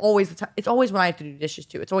might always. It's always when I have to do dishes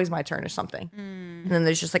too. It's always my turn or something. And then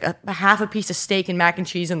there's just like a half a piece of steak and mac and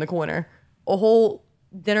cheese in the corner. A whole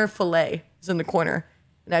dinner fillet is in the corner.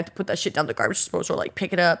 And I have to put that shit down the garbage disposal or like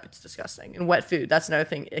pick it up. It's disgusting. And wet food, that's another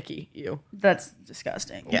thing. Icky. Ew. That's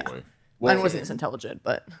disgusting. Yeah. Well, Mine wasn't as intelligent,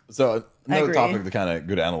 but. So another agree. topic to kind of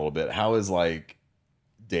go down a little bit. How is like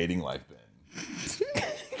dating life been?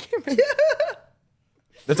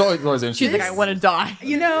 That's always interesting. She's like, I want to die.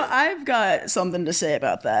 You know, I've got something to say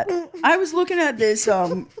about that. I was looking at this.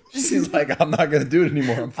 She's like, I'm not gonna do it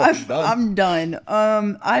anymore. I'm fucking done. I'm done.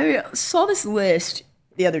 I saw this list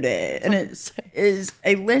the other day, and it is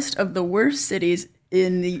a list of the worst cities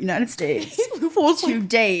in the United States to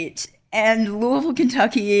date. And Louisville,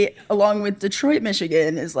 Kentucky, along with Detroit,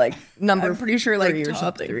 Michigan, is like I'm pretty sure like or top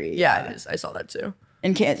something. 3. Yeah, it is. I saw that too.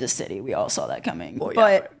 In Kansas City, we all saw that coming. Well,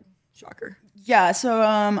 but shocker. yeah, so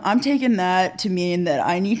I'm taking that to mean that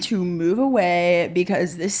I need to move away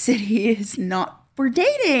because this city is not for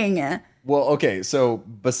dating. Well, okay, so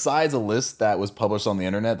besides a list that was published on the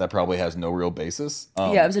internet that probably has no real basis.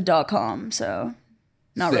 Yeah, it was a .com, so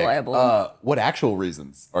not sick. reliable. What actual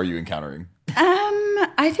reasons are you encountering?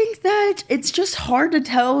 I think that it's just hard to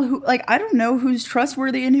tell who, like, I don't know who's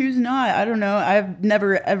trustworthy and who's not. I don't know. I've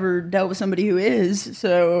never ever dealt with somebody who is,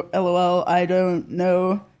 so LOL, I don't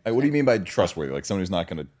know. Like, what do you mean by trustworthy? Like someone who's not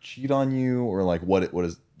going to cheat on you, or like what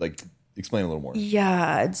is like? Explain a little more.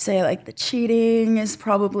 Yeah, I'd say like the cheating is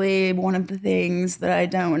probably one of the things that I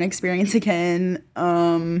don't want to experience again.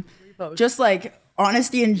 Just like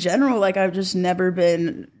honesty in general, like I've just never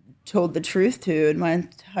been told the truth to in my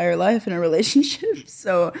entire life in a relationship.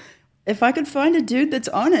 So if I could find a dude that's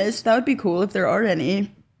honest, that would be cool if there are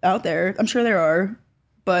any out there. I'm sure there are.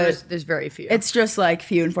 But there's very few. It's just like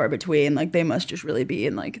few and far between. Like they must just really be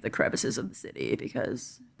in like the crevices of the city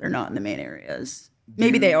because they're not in the main areas.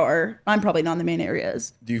 Maybe they are. I'm probably not in the main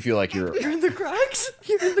areas. Do you feel like you're in the cracks?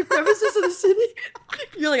 You're in the crevices of the city?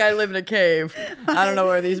 You're like, I live in a cave. I don't know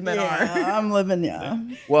where these men are. I'm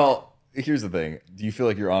living, Well, here's the thing. Do you feel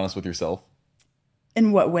like you're honest with yourself?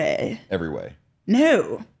 In what way? Every way.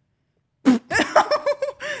 No.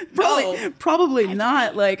 Probably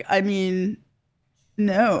not. Like, I mean,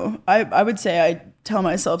 no. I would say I tell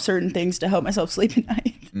myself certain things to help myself sleep at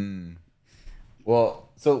night. Well,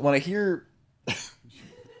 so when I hear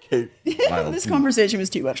this conversation was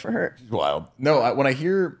too much for her. Wild. No,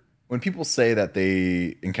 when people say that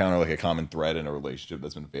they encounter like a common thread in a relationship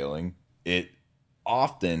that's been failing, it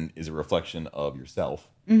often is a reflection of yourself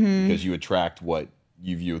because you attract what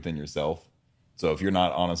you view within yourself. So if you're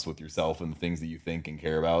not honest with yourself and the things that you think and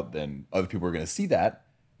care about, then other people are going to see that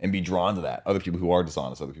and be drawn to that. Other people who are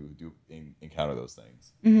dishonest, other people who do encounter those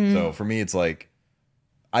things. So for me, it's like,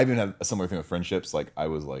 I even had a similar thing with friendships. Like I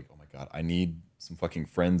was like, oh my God, I need some fucking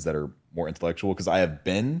friends that are more intellectual because I have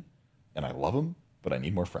been, and I love them, but I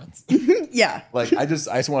need more friends. Yeah. Like I just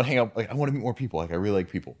want to hang out. Like I want to meet more people. Like I really like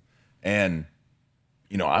people. And,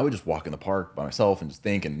 you know, I would just walk in the park by myself and just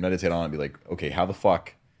think and meditate on it and be like, okay, how the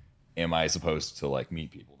fuck am I supposed to like meet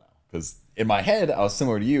people now? Because in my head, I was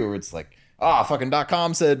similar to you where it's like, fucking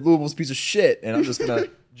 .com said Louisville's a piece of shit. And I'm just going to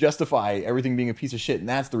justify everything being a piece of shit. And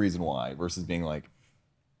that's the reason why versus being like,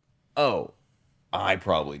 oh, I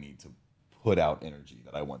probably need to put out energy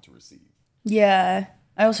that I want to receive. Yeah.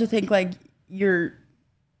 I also think like you're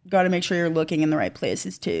got to make sure you're looking in the right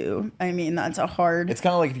places too. I mean, that's a hard It's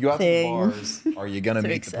kind of like if you go out to the bars, are you going to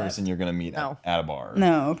meet accept. the person you're going to meet No. at a bar?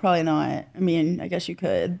 No, probably not. I mean, I guess you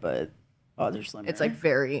could, but odds are slimmer. It's like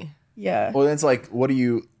very. yeah. Well, it's like, what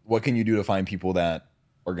can you do to find people that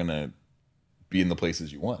are going to be in the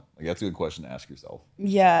places you want? Like that's a good question to ask yourself.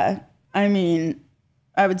 Yeah. I mean,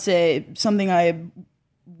 I would say something I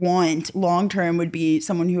want long term would be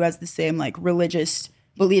someone who has the same like religious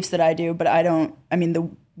beliefs that I do, but the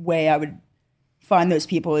way I would find those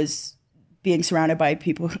people is being surrounded by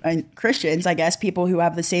people and Christians, I guess, people who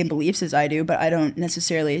have the same beliefs as I do, but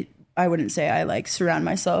I wouldn't say I like surround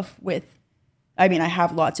myself with I mean, I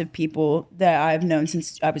have lots of people that I've known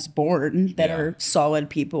since I was born that are solid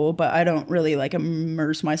people, but I don't really like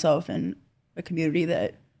immerse myself in a community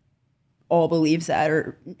that all believes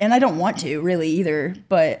that, and I don't want to really either.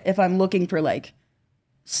 But if I'm looking for like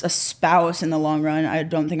a spouse in the long run, I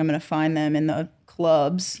don't think I'm going to find them in the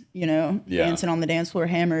clubs, dancing on the dance floor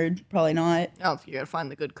hammered. Probably not. Oh, if you're gonna find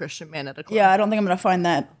the good Christian man at a club. Yeah, I don't think I'm going to find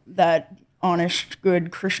that honest, good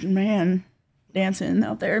Christian man dancing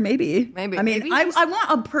out there. Maybe. I mean, maybe I want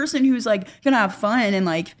a person who's like gonna have fun and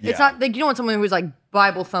like. It's not like you don't want someone who's like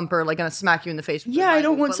Bible thumper, like gonna smack you in the face. With I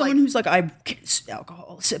don't want someone who's like I can't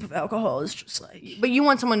alcohol. A sip of alcohol is just like. But you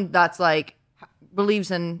want someone that's like believes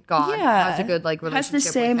in God. Has a good like relationship. Has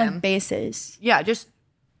the same with him. basis. Yeah, just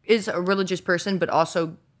is a religious person, but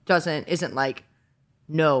also isn't like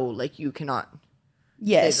no, like you cannot.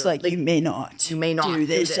 Yes, like you may not do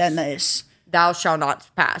this and this. Thou shalt not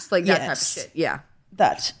pass, like that type of shit. Yeah,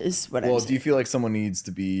 that is what I'm saying. Well, do you feel like someone needs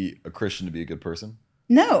to be a Christian to be a good person?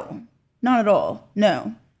 No, not at all.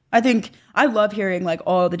 No. I think I love hearing like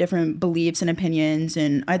all the different beliefs and opinions,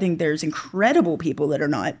 and I think there's incredible people that are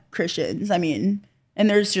not Christians. I mean, and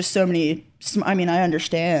there's just so many. I mean, I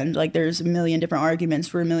understand like there's a million different arguments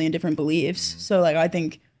for a million different beliefs. So like I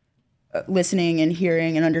think listening and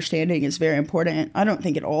hearing and understanding is very important. I don't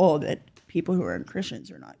think at all that people who aren't Christians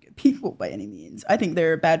are not good people by any means. I think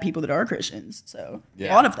there are bad people that are Christians. So a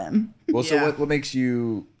lot of them. Well, so what makes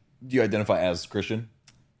do you identify as Christian?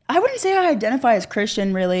 I wouldn't say I identify as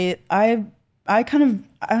Christian really. I kind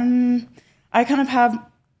of have,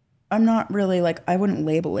 I'm not really like, I wouldn't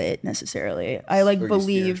label it necessarily. I like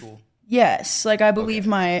believe, spiritual? Yes. Like I believe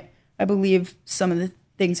I believe some of the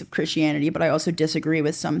things of Christianity, but I also disagree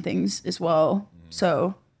with some things as well.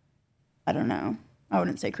 So I don't know. I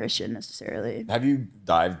wouldn't say Christian necessarily. Have you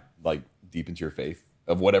dived like deep into your faith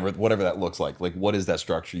of whatever that looks like? Like, what is that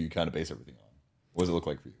structure you kind of base everything on? What does it look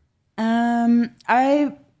like for you?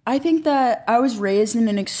 I think that I was raised in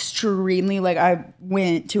an extremely like I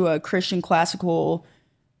went to a Christian classical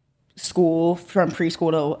school from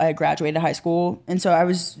preschool till I graduated high school, and so I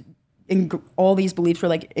was all these beliefs were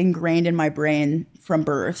like ingrained in my brain from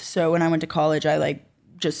birth. So when I went to college, I like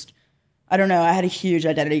just. I don't know. I had a huge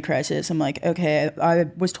identity crisis. I'm like, okay, I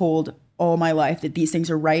was told all my life that these things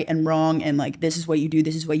are right and wrong. And like, this is what you do.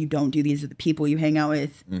 This is what you don't do. These are the people you hang out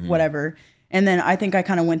with, whatever. And then I think I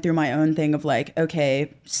kind of went through my own thing of like,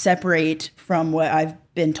 okay, separate from what I've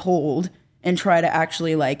been told and try to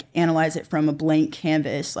actually like analyze it from a blank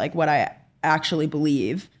canvas, like what I actually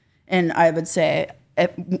believe. And I would say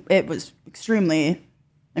it was extremely,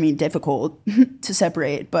 difficult to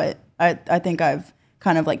separate, but I think I've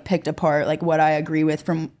kind of like picked apart like what I agree with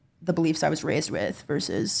from the beliefs I was raised with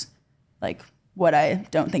versus like what I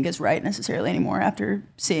don't think is right necessarily anymore after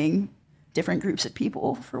seeing different groups of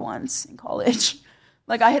people for once in college.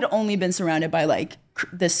 Like I had only been surrounded by like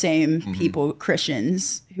the same people,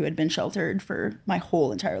 Christians, who had been sheltered for my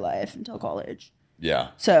whole entire life until college. Yeah.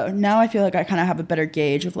 So now I feel like I kind of have a better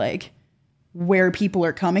gauge of like where people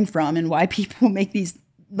are coming from and why people make these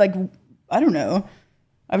like, I don't know.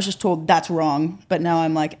 I was just told that's wrong, but now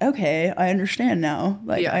I'm like, okay, I understand now.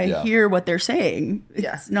 Like I hear what they're saying.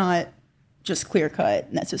 It's not just clear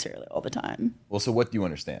cut necessarily all the time. Well, so what do you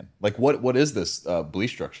understand? Like what is this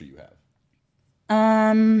belief structure you have?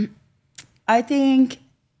 I think,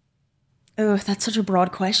 that's such a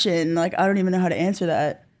broad question. Like I don't even know how to answer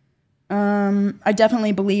that. I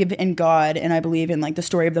definitely believe in God and I believe in like the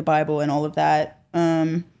story of the Bible and all of that.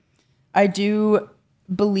 I do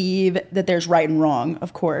believe that there's right and wrong,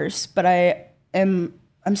 of course, but I'm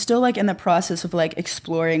still like in the process of like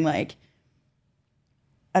exploring like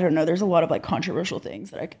I don't know, there's a lot of like controversial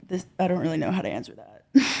things that I don't really know how to answer that.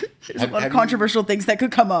 There's a lot of controversial things that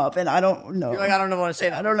could come up and I don't know. You're like, I don't know what to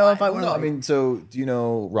say. I don't know if I want to. I mean, so do you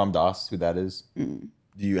know Ram Dass, who that is?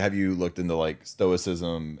 Have you looked into like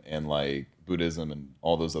Stoicism and like Buddhism and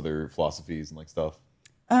all those other philosophies and like stuff?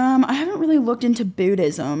 I haven't really looked into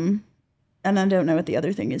Buddhism. And I don't know what the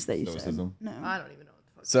other thing is that you Stoicism? said. No. I don't even know what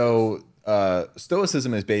the fuck. So,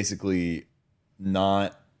 Stoicism is basically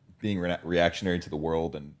not being reactionary to the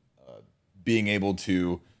world and being able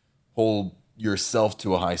to hold yourself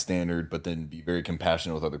to a high standard, but then be very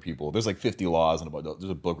compassionate with other people. There's like 50 laws and there's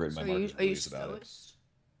a book written by Marcus Aurelius about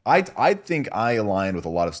it. I think I align with a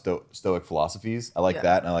lot of Stoic philosophies. I like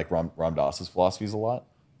that, and I like Ram Dass's philosophies a lot.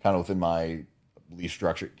 Kind of within my belief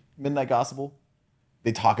structure. Midnight Gospel.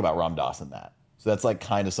 They talk about Ram Dass in that. So that's like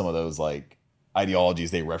kind of some of those like ideologies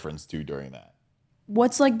they reference to during that.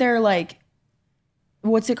 What's like their like,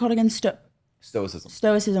 what's it called again? Stoicism.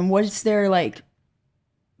 Stoicism. What's their like,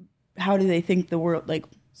 how do they think the world like?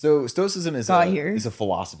 So Stoicism is got here. is a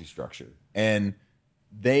philosophy structure, and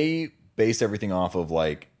they base everything off of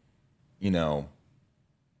like, you know.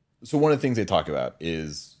 So one of the things they talk about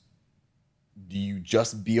is, do you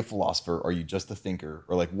just be a philosopher? Or are you just a thinker?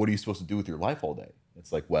 Or like, what are you supposed to do with your life all day?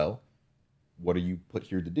 It's like, well, what are you put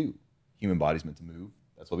here to do? Human body's meant to move.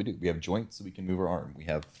 That's what we do. We have joints so we can move our arm. We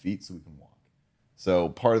have feet so we can walk. So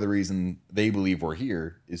part of the reason they believe we're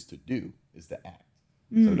here is to act.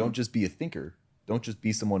 So don't just be a thinker. Don't just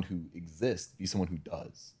be someone who exists. Be someone who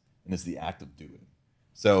does. And it's the act of doing.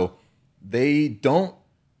 So they don't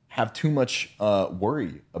have too much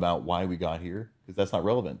worry about why we got here, because that's not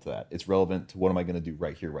relevant to that. It's relevant to what am I going to do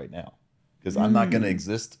right here, right now. Because I'm not going to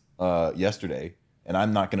exist yesterday, and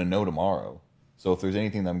I'm not going to know tomorrow. So if there's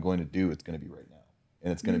anything that I'm going to do, it's going to be right now.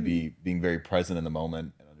 And it's going to be being very present in the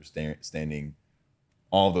moment and understanding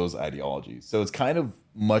all those ideologies. So it's kind of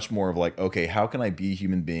much more of like, okay, how can I be a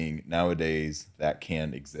human being nowadays that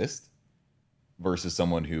can exist versus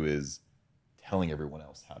someone who is telling everyone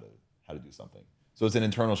else how to do something. So it's an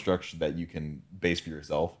internal structure that you can base for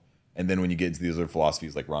yourself. And then when you get into these other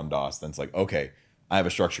philosophies like Ram Dass, then it's like, okay, I have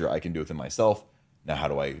a structure I can do within myself. Now, how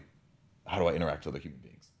do I interact with other human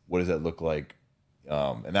beings? What does that look like?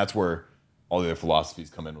 And that's where all the other philosophies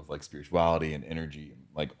come in with like spirituality and energy and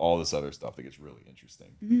like all this other stuff that gets really interesting.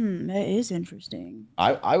 That is interesting.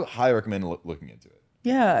 I highly recommend looking into it.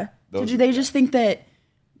 Yeah. So do they just think that,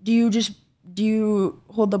 do you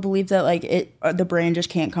hold the belief that like the brain just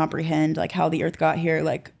can't comprehend like how the earth got here,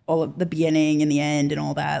 like all of the beginning and the end and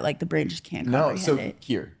all that, like the brain just can't comprehend it? No, so it?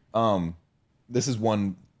 here, this is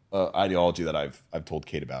one ideology that I've told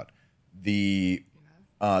Kate about. The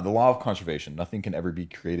law of conservation, nothing can ever be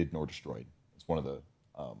created nor destroyed. It's one of the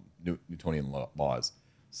Newtonian laws.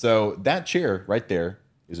 So that chair right there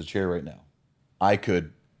is a chair right now. I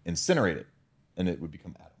could incinerate it, and it would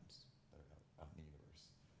become atoms that are out in the universe.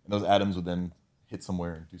 And those atoms would then hit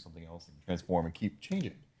somewhere and do something else and transform and keep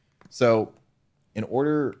changing. So in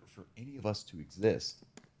order for any of us to exist,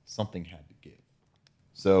 something had to give.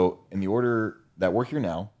 So in the order that we're here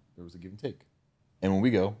now, there was a give and take. And when we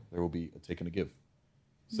go, there will be a take and a give.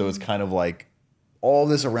 So it's kind of like all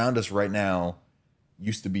this around us right now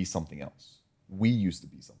used to be something else. We used to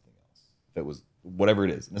be something else. That was whatever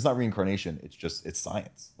it is. And it's not reincarnation. It's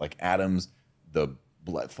science. Like atoms, the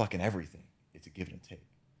blood, fucking everything. It's a give and a take.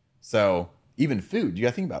 So even food, you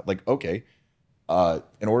got to think about like, okay,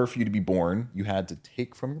 in order for you to be born, you had to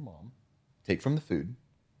take from your mom, take from the food,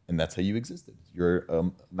 and that's how you existed. You're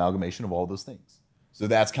amalgamation of all those things. So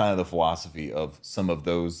that's kind of the philosophy of some of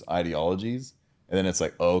those ideologies. And then it's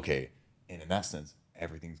like, oh, okay. And in that sense,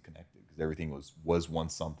 everything's connected because everything was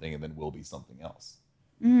once something and then will be something else.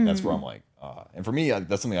 And that's where I'm like, and for me,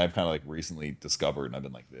 that's something I've kind of like recently discovered. And I've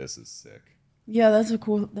been like, this is sick. Yeah, that's a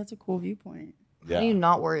cool viewpoint. Yeah. How do you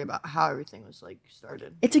not worry about how everything was like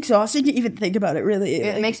started? It's exhausting to even think about it, really.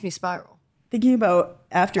 It makes me spiral. Thinking about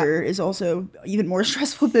after is also even more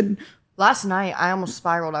stressful than... Last night, I almost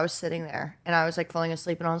spiraled. I was sitting there, and I was, like, falling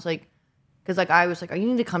asleep, and I was like... Because, like, I was like, you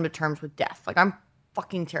need to come to terms with death. Like, I'm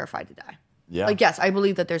fucking terrified to die. Yeah. Like, yes, I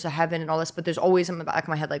believe that there's a heaven and all this, but there's always in the back of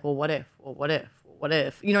my head, like, well, what if? Well, what if? Well, what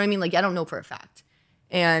if? You know what I mean? Like, I don't know for a fact.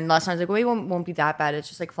 And last night, I was like, well, it won't be that bad. It's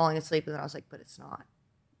just, like, falling asleep. And then I was like, but it's not.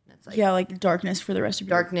 And it's like... Yeah, like darkness for the rest of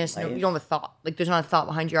your darkness. life. No, you don't have a thought. Like, there's not a thought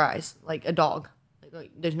behind your eyes. Like, a dog.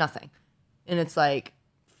 Like there's nothing. And it's, like,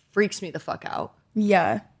 freaks me the fuck out.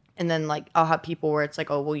 Yeah. And then, like, I'll have people where it's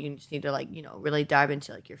like, oh, well, you just need to, like, you know, really dive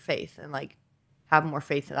into, like, your faith and, like, have more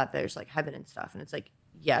faith that there's, like, heaven and stuff. And it's like,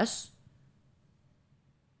 yes,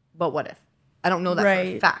 but what if? I don't know that for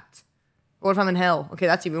a fact. Or what if I'm in hell? Okay,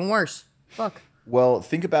 that's even worse. Fuck. Well,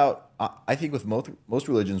 think about, I think with most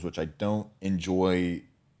religions, which I don't enjoy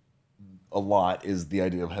a lot, is the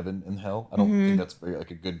idea of heaven and hell. I don't think that's very,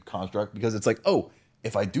 like, a good construct because it's like, oh,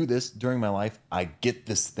 if I do this during my life, I get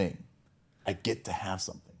this thing. I get to have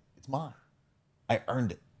something. It's mine. I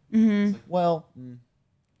earned it. It's like, well,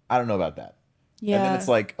 I don't know about that. Yeah. And then it's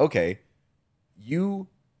like, okay, you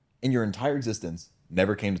in your entire existence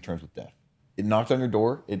never came to terms with death. It knocked on your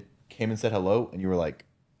door. It came and said hello. And you were like,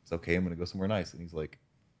 it's okay. I'm going to go somewhere nice. And he's like,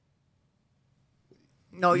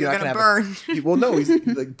 no, you're going to burn. Well, no, he's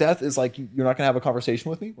like, death is like, you're not going to have a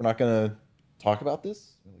conversation with me. We're not going to talk about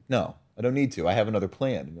this. You're like, no, I don't need to. I have another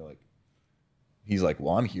plan. And you're like, he's like,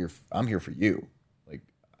 well, I'm here for you. Like,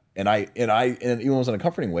 and even was in a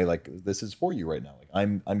comforting way, like, this is for you right now.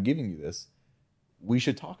 Like, I'm giving you this. We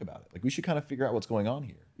should talk about it. Like, we should kind of figure out what's going on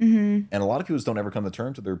here. And a lot of people just don't ever come to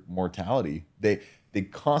terms with their mortality. They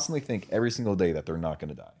constantly think every single day that they're not going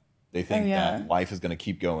to die. They think that life is going to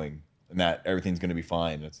keep going and that everything's going to be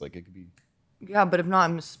fine. And it's like, it could be. Yeah, but if not,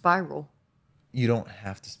 I'm a spiral. You don't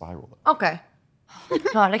have to spiral though. Okay.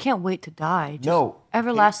 God, I can't wait to die. Just No.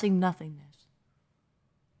 everlasting nothingness.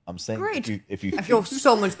 I'm saying Great. if you I feel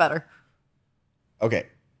so much better. okay,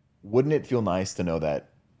 wouldn't it feel nice to know that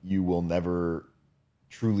you will never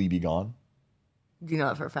truly be gone? Do you know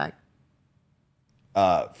that for a fact?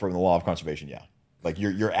 From the law of conservation, yeah. Like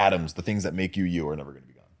your atoms, the things that make you are never going to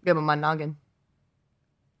be gone. Yeah, but my noggin.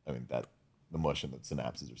 I mean that the mush and the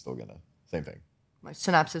synapses are still gonna same thing. My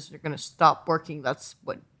synapses are going to stop working. That's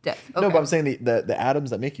what death. Okay. No, but I'm saying the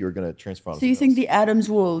atoms that make you are going to transform. So you think the atoms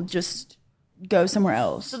will just go somewhere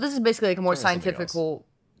else? So this is basically like a more Something scientific.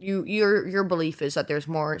 Your belief is that there's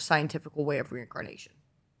more scientific way of reincarnation,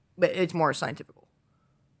 but it's more scientific.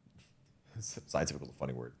 Scientific is a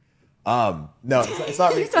funny word. No, it's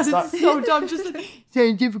not. It's not. So dumb. Just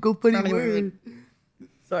scientific funny word.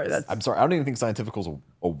 Sorry, that's. I'm sorry. I don't even think scientific is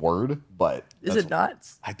a word, but Is it not?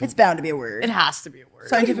 I don't, It's bound to be a word. It has to be a word.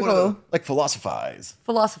 Scientifical. like philosophize.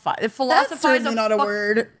 Philosophize. That's Philosophize certainly not a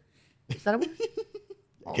word. Is that a word?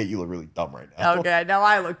 Okay, you look really dumb right now. Okay, now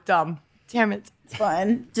I look dumb. Damn it. It's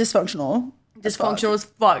fine. Dysfunctional. Dysfunctional as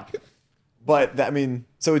fuck. But that, I mean,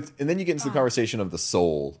 so it's, and then you get into the conversation of the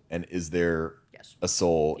soul and is there Yes. a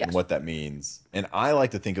soul Yes. and what that means. And I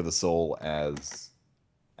like to think of the soul as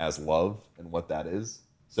love and what that is.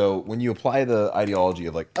 So when you apply the ideology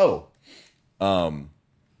of like,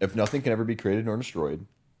 if nothing can ever be created nor destroyed,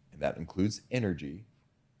 and that includes energy,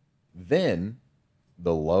 then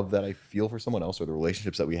the love that I feel for someone else or the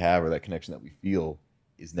relationships that we have or that connection that we feel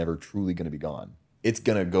is never truly going to be gone. It's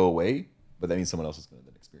going to go away, but that means someone else is going to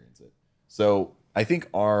then experience it. So I think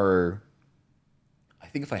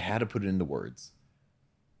if I had to put it into words,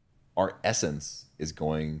 our essence is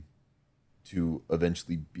going to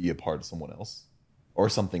eventually be a part of someone else or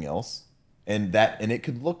something else. And it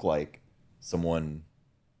could look like someone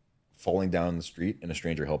falling down the street and a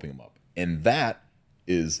stranger helping him up. And that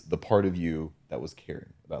is the part of you that was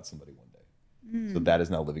caring about somebody one day. So that is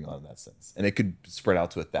now living on in that sense. And it could spread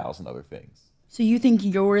out to 1,000 other things. So you think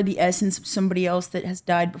you're the essence of somebody else that has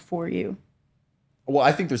died before you? Well,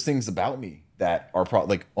 I think there's things about me that are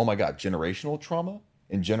like, oh my God, generational trauma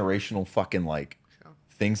and generational fucking like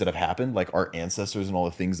things that have happened, like our ancestors and all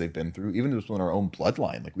the things they've been through, even just within our own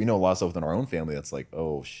bloodline. Like we know a lot of stuff within our own family that's like,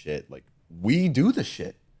 oh shit, like we do the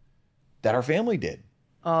shit that our family did.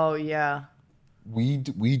 Oh, yeah. We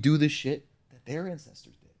do the shit that their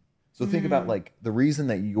ancestors did. So think about like the reason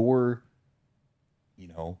that you're,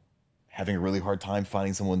 having a really hard time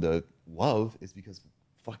finding someone to love is because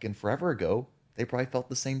fucking forever ago, they probably felt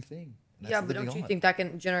the same thing. And that's Yeah, but living don't you on. think that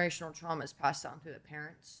generational trauma is passed down through the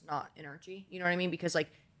parents, not energy? You know what I mean? Because,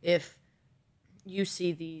 like, if you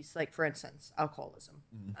see these, like, for instance, alcoholism,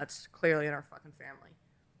 that's clearly in our fucking family.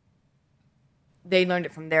 They learned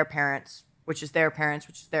it from their parents, which is their parents,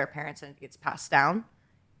 which is their parents, and it gets passed down.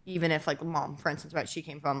 Even if, like, mom, for instance, right, she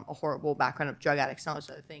came from a horrible background of drug addicts and all those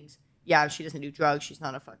other things. Yeah, she doesn't do drugs. She's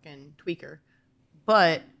not a fucking tweaker.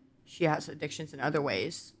 But she has addictions in other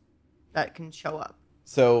ways that can show up.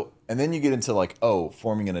 So, and then you get into like,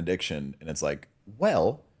 forming an addiction. And it's like,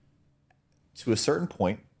 well, to a certain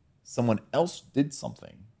point, someone else did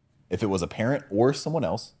something. If it was a parent or someone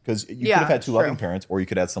else, because you could have had two loving parents, or you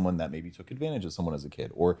could have someone that maybe took advantage of someone as a kid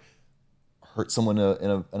or hurt someone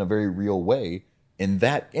in a very real way. And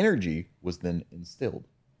that energy was then instilled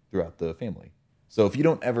throughout the family. So if you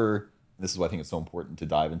don't ever, this is why I think it's so important to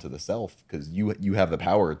dive into the self, because you have the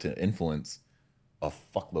power to influence a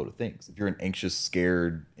fuckload of things. If you're an anxious,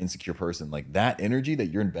 scared, insecure person, like that energy that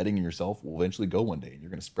you're embedding in yourself will eventually go one day and you're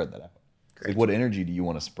going to spread that out. Like, what energy do you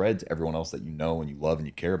want to spread to everyone else that you know and you love and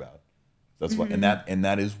you care about? That's why, and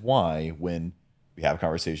that is why when we have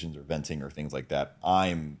conversations or venting or things like that,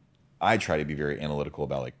 I try to be very analytical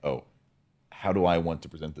about like, how do I want to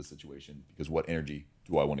present this situation? Because what energy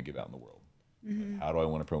do I want to give out in the world? How do I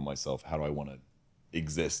want to promote myself? How do I want to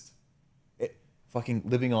exist? Fucking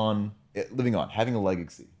living on, having a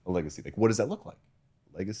legacy. Like, what does that look like?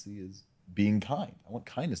 Legacy is being kind. I want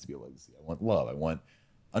kindness to be a legacy. I want love. I want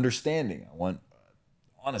understanding. I want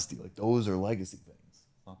honesty. Like, those are legacy things.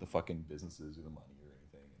 Not the fucking businesses or the money or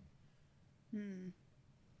anything.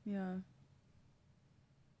 Yeah.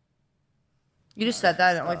 You just said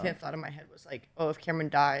that, and the only thing I thought in my head was like, if Cameron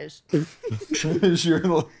dies, Sure.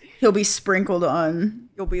 He'll be sprinkled on.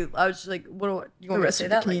 you'll be. I was just like, what do you want me to rest say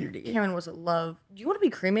of the that? community. Like, Cameron was a love. Do you want to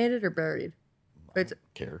be cremated or buried?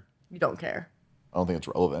 Care. You don't care. I don't think it's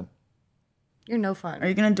relevant. You're no fun. Are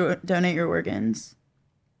you going to donate your organs?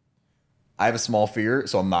 I have a small fear,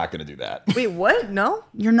 so I'm not going to do that. Wait, what? No,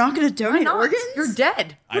 You're not going to donate not. organs? You're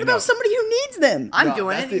dead. What about somebody who needs them? I'm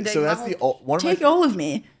doing it. So that's the one of Take my. all of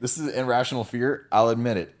me. This is an irrational fear. I'll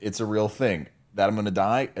admit it. It's a real thing. that I'm gonna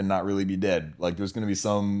die and not really be dead. Like there's gonna be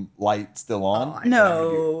some light still on.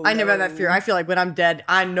 No. I never have that fear. I feel like when I'm dead,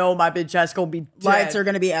 I know my bitch ass gonna be dead. Lights are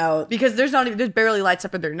going to be out. because there's barely lights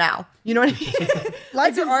up in there now. You know what I mean?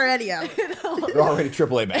 Lights are already out. They're already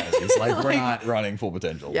AAA batteries. Like we're not running full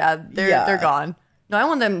potential. Yeah, they're gone. No, I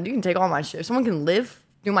want them. You can take all my shit. If someone can live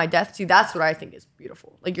through my death, see, that's what I think is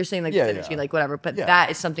beautiful. Like you're saying, like synergy, like whatever. But that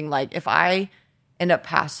is something like if I end up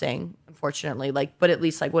passing, unfortunately, like, but at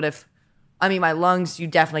least like, what if? I mean, my lungs, you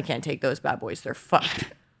definitely can't take those bad boys. They're fucked.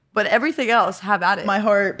 But everything else, have at it. My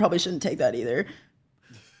heart probably shouldn't take that either.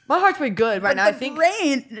 My heart's pretty good right now. I think.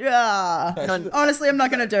 Brain. Honestly, I'm not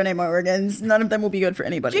going to donate my organs. None of them will be good for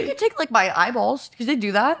anybody. You could take like my eyeballs because they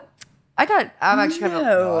do that. I'm actually kind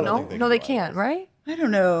of no, they can't, right? I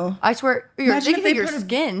don't know. I swear, they can take your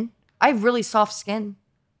skin. I have really soft skin.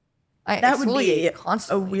 That would be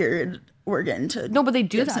constantly. a weird organ to. No, but they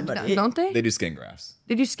do that, don't they? They do skin grafts.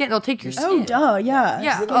 They do skin. They'll take your skin. Oh, duh, yeah.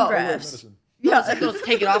 Yeah. Skin grafts. Yeah, it's like they'll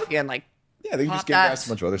take it off again, like. Yeah, they can do pop skin grafts and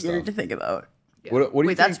a bunch of other Weird stuff. to think about. Yeah. What do you Wait,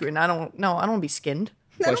 think? that's weird. I don't want to be skinned.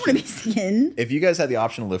 I don't want to be skinned. If you guys had the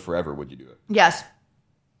option to live forever, would you do it? Yes.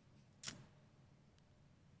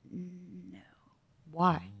 No.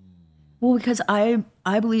 Why? Well, because I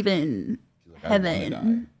believe in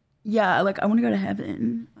heaven. Yeah, like I want to go to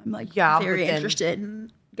heaven. I'm like very interested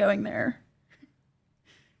in going there.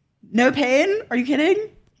 No pain? Are you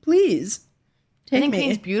kidding? Please. I think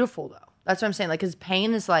pain's beautiful though. That's what I'm saying. Like, because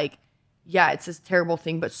pain is like, yeah, it's this terrible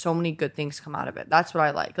thing, but so many good things come out of it. That's what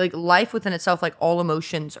I like. Like life within itself, like all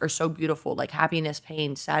emotions are so beautiful. Like happiness,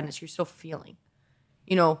 pain, sadness, you're still feeling.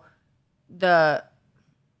 You know, the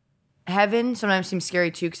heaven sometimes seems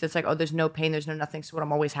scary too because it's like, oh, there's no pain, there's no nothing, so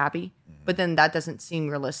I'm always happy. But then that doesn't seem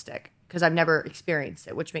realistic because I've never experienced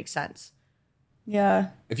it, which makes sense. Yeah.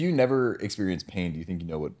 If you never experienced pain, do you think you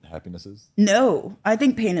know what happiness is? No. I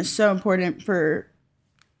think pain is so important for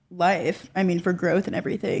life. I mean, for growth and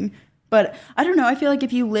everything. But I don't know. I feel like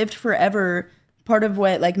if you lived forever, part of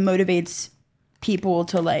what like motivates people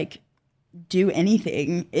to like do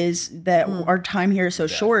anything is that our time here is so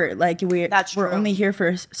short. Like we're only here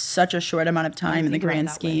for such a short amount of time in the grand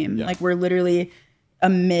scheme. Yeah. Like we're literally a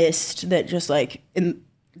mist that just like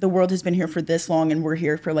the world has been here for this long and we're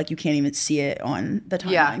here for like you can't even see it on the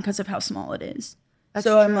timeline because of how small it is. That's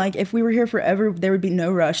so true. I'm like, if we were here forever, there would be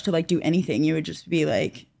no rush to like do anything. You would just be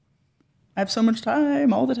like, I have so much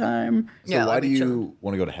time all the time. So why do you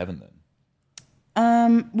want to go to heaven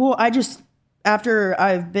then? Well, after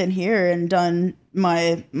I've been here and done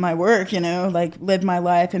my work, you know, like lived my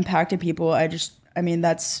life, impacted people, I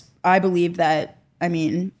believe that,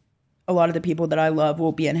 a lot of the people that I love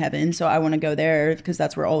will be in heaven. So I want to go there because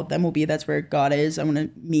that's where all of them will be. That's where God is. I want to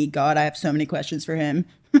meet God. I have so many questions for him.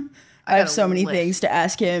 I have so many things to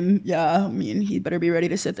ask him. Yeah, he better be ready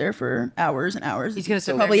to sit there for hours and hours. He's gonna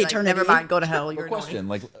sit probably eternity. Like, never mind, go to hell. You're question.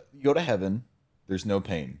 Like, you go to heaven. There's no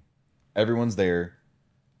pain. Everyone's there.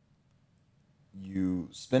 You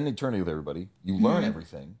spend eternity with everybody. You learn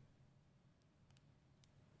everything.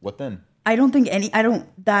 What then?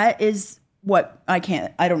 That is what I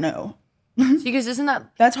don't know. Because isn't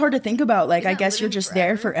that... That's hard to think about. Like, I guess you're just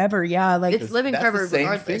there forever. Yeah, like... It's living forever regardless.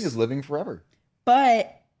 That's the same thing as living forever.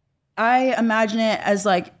 But I imagine it as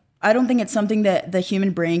like... I don't think it's something that the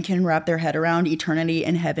human brain can wrap their head around, eternity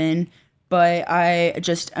in heaven. But I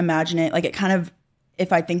just imagine it, like it kind of...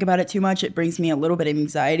 If I think about it too much, it brings me a little bit of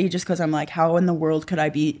anxiety just because I'm like, how in the world could I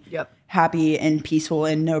be happy and peaceful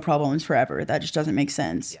and no problems forever? That just doesn't make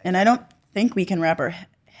sense. Yeah. And I don't think we can wrap our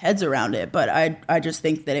heads around it, but I just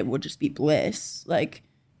think that it would just be bliss. Like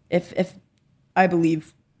if I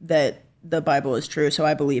believe that the Bible is true, so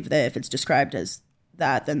I believe that if it's described as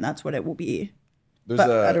that, then that's what it will be.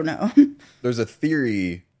 I don't know. There's a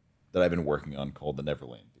theory that I've been working on called the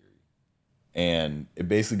Neverland theory. And it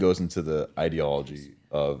basically goes into the ideology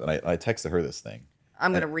of, and I texted her this thing.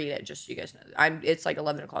 I'm going to read it just so you guys know. It's like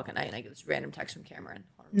 11 o'clock at night and I get this random text from Cameron.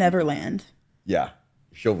 Neverland. Yeah.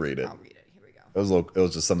 She'll read it. I'll read it. Here we go. It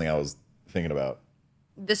was just something I was thinking about.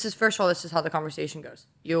 First of all, this is how the conversation goes.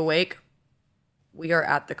 You awake? We are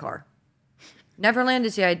at the car. Neverland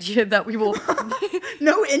is the idea that we will...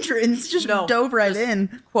 No entrance, just dove right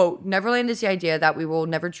in. Quote, Neverland is the idea that we will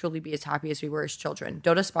never truly be as happy as we were as children.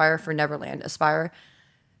 Don't aspire for Neverland. Aspire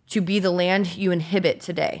to be the land you inhabit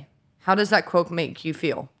today. How does that quote make you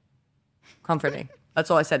feel? Comforting. That's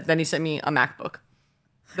all I said. Then he sent me a MacBook.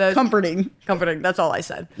 Comforting. Comforting. That's all I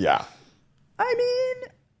said. Yeah.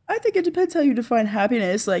 I think it depends how you define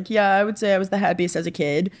happiness. Like, yeah, I would say I was the happiest as a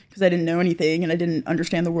kid because I didn't know anything and I didn't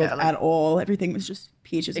understand the world at all. Everything was just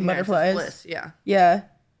peaches and butterflies. Bliss, yeah. Yeah.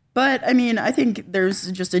 But I mean, I think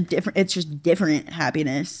there's just it's just different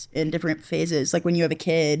happiness in different phases. Like when you have a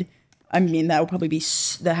kid, I mean, that will probably be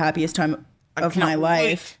the happiest time of my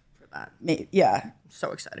life. For that. Yeah. I'm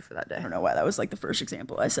so excited for that day. I don't know why that was like the first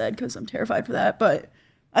example I said because I'm terrified for that. But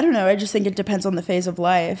I don't know. I just think it depends on the phase of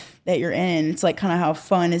life that you're in. It's like kind of how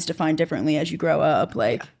fun is defined differently as you grow up.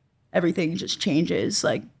 Like everything just changes.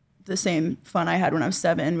 Like the same fun I had when I was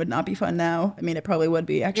 7 would not be fun now. I mean, it probably would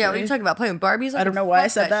be actually. Yeah, what are you talking about? Playing with Barbies? I don't know why I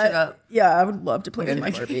said that. Yeah, I would love to play with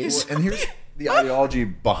my Barbies. And here's the ideology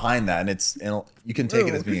behind that, and you can take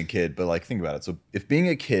it as being a kid, but like think about it. So if being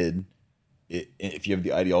a kid, if you have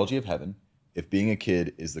the ideology of heaven, if being a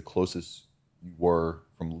kid is the closest you were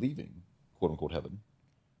from leaving quote unquote heaven,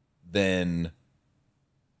 then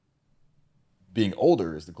being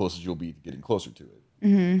older is the closest you'll be to getting closer to it.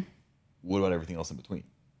 Mm-hmm. What about everything else in between?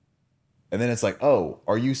 And then it's like, oh,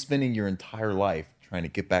 are you spending your entire life trying to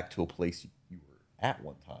get back to a place you were at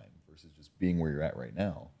one time versus just being where you're at right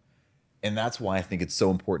now? And that's why I think it's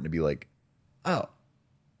so important to be like, oh,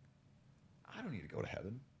 I don't need to go to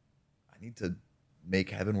heaven. I need to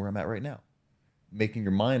make heaven where I'm at right now. Making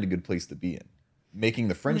your mind a good place to be in. Making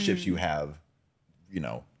the friendships you have,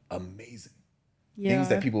 amazing. Yeah. Things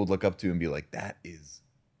that people would look up to and be like, that is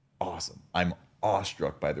awesome. I'm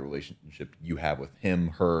awestruck by the relationship you have with him,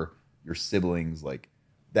 her, your siblings. Like,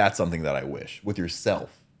 that's something that I wish with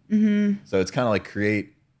yourself. Mm-hmm. So it's kind of like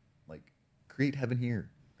create heaven here.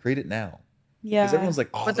 Create it now. Yeah. Because everyone's like,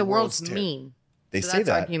 oh, but the world's mean. They say that's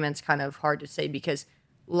that. Argument's kind of hard to say because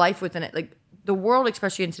life within it, like the world,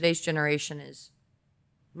 especially in today's generation, is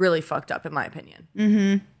really fucked up in my opinion.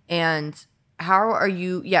 Mm-hmm. And how are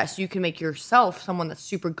you? Yes, you can make yourself someone that's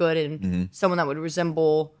super good and someone that would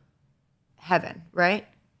resemble heaven, right?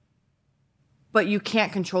 But you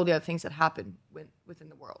can't control the other things that happen within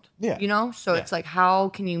the world. Yeah. So it's like, how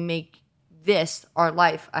can you make this, our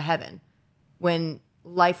life, a heaven when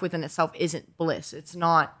life within itself isn't bliss? It's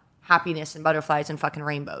not happiness and butterflies and fucking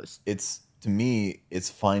rainbows. To me, it's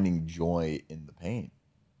finding joy in the pain.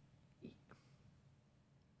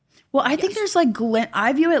 Well, I think there's like,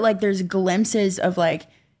 I view it like there's glimpses of like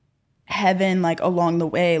heaven like along the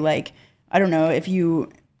way. Like, I don't know,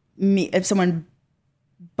 if someone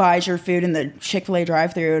buys your food in the Chick-fil-A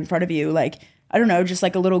drive-thru in front of you, like, I don't know, just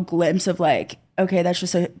like a little glimpse of like, okay, that's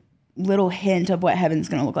just a little hint of what heaven's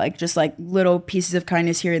going to look like. Just like little pieces of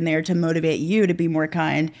kindness here and there to motivate you to be more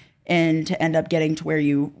kind and to end up getting to where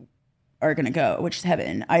you are going to go, which is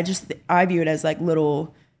heaven. I view it as like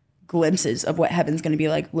little glimpses of what heaven's going to be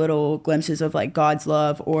like, little glimpses of like God's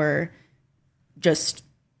love, or just,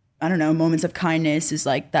 I don't know, moments of kindness is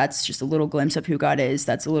like, that's just a little glimpse of who God is.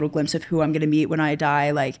 That's a little glimpse of who I'm going to meet when I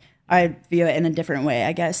die. Like, I view it in a different way,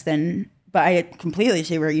 I guess, but I completely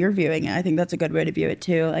see where you're viewing it. I think that's a good way to view it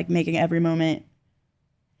too, like making every moment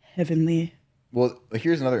heavenly. Well,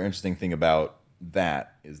 here's another interesting thing about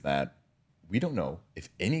that is that we don't know if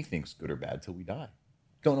anything's good or bad till we die.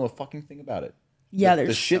 Don't know a fucking thing about it. Yeah, there's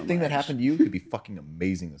the shit thing that happened to you could be fucking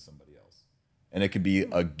amazing to somebody else. And it could be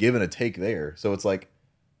a give and a take there. So it's like,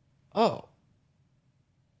 oh,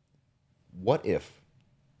 what if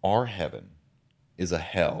our heaven is a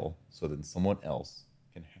hell so then someone else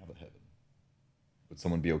can have a heaven? Would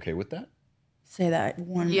someone be okay with that? Say that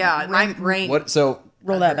one. Yeah, my brain.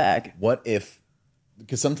 Roll that back. What if,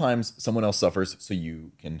 because sometimes someone else suffers so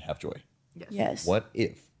you can have joy. Yes. What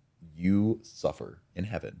if you suffer in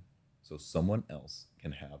heaven so someone else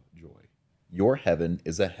can have joy? Your heaven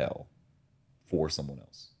is a hell for someone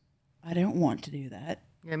else. I don't want to do that.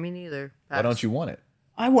 Yeah, me neither. Why don't you want it?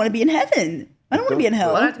 I want to be in heaven. I don't want to be in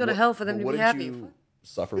hell. I have to go to hell for them to be happy. You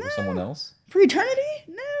suffer for someone else? For eternity?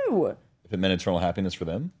 No. If it meant eternal happiness for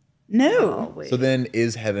them? No. So then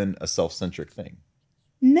is heaven a self-centric thing?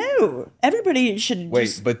 No. Everybody should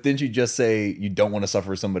but didn't you just say you don't want to suffer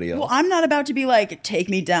for somebody else? Well, I'm not about to be like, take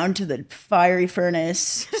me down to the fiery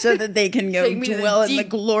furnace so that they can go dwell in the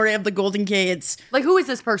glory of the golden gates. Like, who is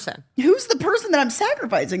this person? Who's the person that I'm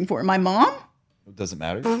sacrificing for? My mom? It doesn't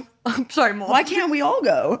matter. I'm sorry, Mom. Why can't we all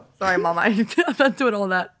go? Sorry, Mom. I'm not doing all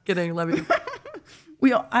that. Kidding. Love you.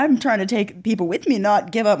 I'm trying to take people with me,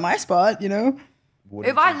 not give up my spot,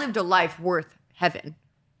 If I lived a life worth heaven,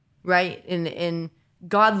 right? And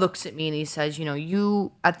God looks at me and he says,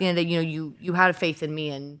 you, at the end of the day, you had a faith in me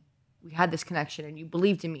and we had this connection and you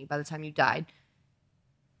believed in me by the time you died.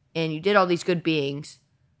 And you did all these good beings,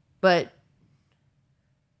 but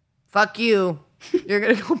fuck you. You're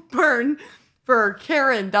going to go burn for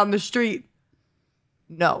Karen down the street.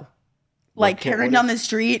 No. Like Karen down the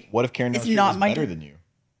street. What if Karen down the street is better than you?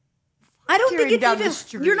 I don't think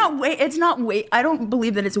it's even, you're not, it's not weight. I don't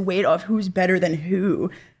believe that it's weight off who's better than who.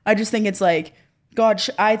 I just think it's like,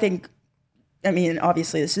 I think, I mean,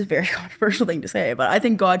 obviously this is a very controversial thing to say, but I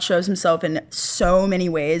think God shows himself in so many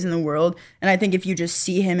ways in the world. And I think if you just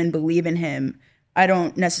see him and believe in him, I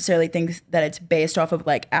don't necessarily think that it's based off of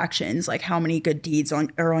like actions, like how many good deeds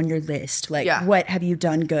are on your list. Like, what have you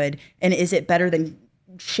done good? And is it better than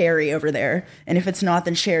Sherry over there? And if it's not,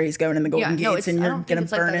 then Sherry's going in the Golden Gates and you're going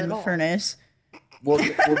to burn in the furnace. Well,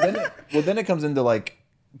 then it comes into like,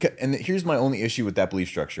 and here's my only issue with that belief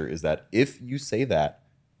structure is that if you say that,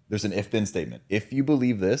 there's an if-then statement. If you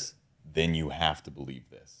believe this, then you have to believe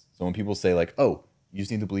this. So when people say like, oh, you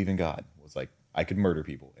just need to believe in God, well, it's like, I could murder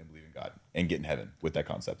people and believe in God and get in heaven with that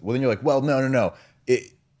concept. Well, then you're like, well, no.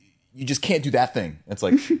 You just can't do that thing. It's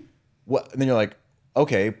like, what? And then you're like,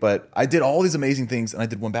 okay, but I did all these amazing things and I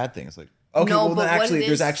did one bad thing. It's like, okay, well, then actually,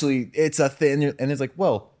 it's a thing. And it's like,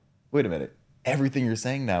 well, wait a minute. Everything you're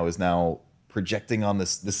saying now is now projecting on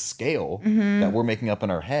this scale that we're making up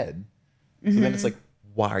in our head. So then it's like,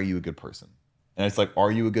 why are you a good person? And it's like,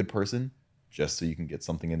 are you a good person just so you can get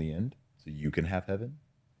something in the end? So you can have heaven?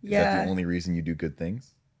 Is that the only reason you do good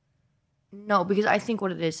things? No, because I think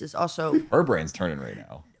what it is also... Her brain's turning right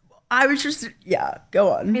now. I was just,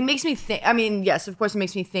 go on. It makes me think. I mean, yes, of course it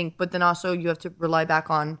makes me think, but then also you have to rely back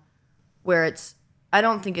on where it's... I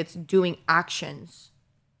don't think it's doing actions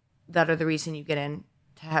that are the reason you get in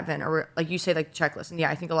to heaven, or like you say, like the checklist. And yeah,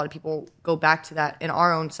 I think a lot of people go back to that in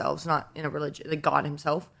our own selves, not in a religion, like God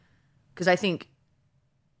himself. Because I think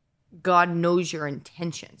God knows your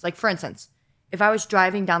intentions. Like, for instance, if I was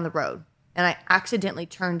driving down the road and I accidentally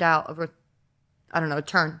turned out of a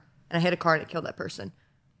turn, and I hit a car and it killed that person,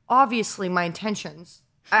 obviously my intentions,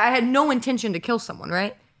 I had no intention to kill someone,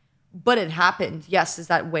 right? But it happened. Yes, does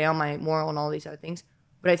that weigh on my moral and all these other things?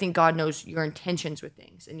 But I think God knows your intentions with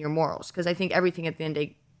things and your morals, because I think everything at the end of the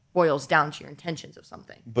day boils down to your intentions of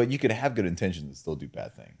something. But you could have good intentions and still do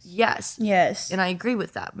bad things. Yes. Yes. And I agree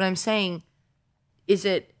with that. But I'm saying, is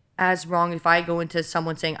it as wrong if I go into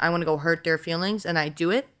someone saying, I want to go hurt their feelings, and I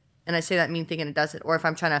do it, and I say that mean thing and it does it? Or if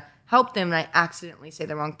I'm trying to help them and I accidentally say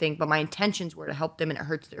the wrong thing, but my intentions were to help them and it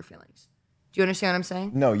hurts their feelings. Do you understand what I'm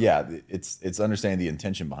saying? No, yeah. It's understanding the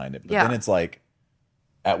intention behind it. But then it's like,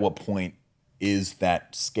 at what point is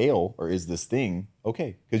that scale or is this thing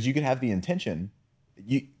okay? Because you can have the intention.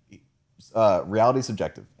 Reality is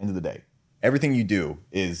subjective, end of the day. Everything you do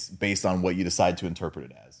is based on what you decide to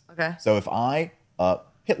interpret it as. Okay. So if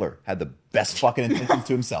Hitler had the best fucking intentions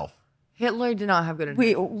to himself. Hitler did not have good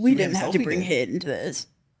intentions. We didn't have to bring hit into this.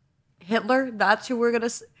 Hitler, that's who we're going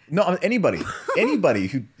to... No, anybody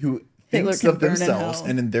who thinks of themselves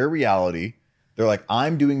and in their reality, they're like,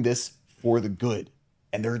 I'm doing this for the good.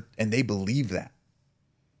 And they believe that.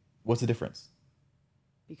 What's the difference?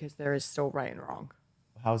 Because there is still right and wrong.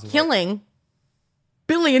 How is it killing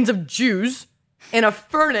billions of Jews in a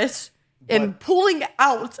furnace and pulling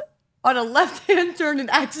out on a left-hand turn and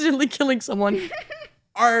accidentally killing someone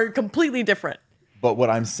are completely different. But what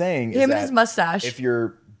I'm saying is him that and his mustache. If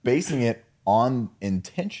you're basing it on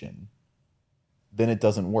intention, then it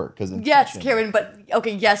doesn't work. Yes, Karen, but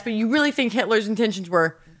you really think Hitler's intentions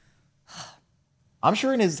were... I'm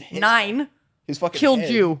sure in his fucking killed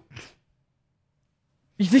head. you.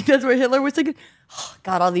 You think that's what Hitler was thinking? Oh,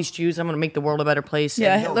 God, all these Jews, I'm going to make the world a better place.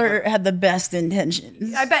 Yeah, Hitler had the best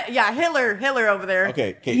intentions. I bet, Hitler over there.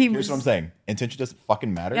 Okay, here's what I'm saying. Intention doesn't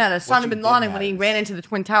fucking matter. Yeah, Osama bin Laden, when he ran into the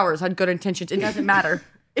Twin Towers, had good intentions. It doesn't matter.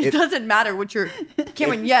 It doesn't matter what you're...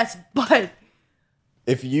 Cameron, yes, but...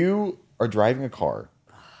 If you are driving a car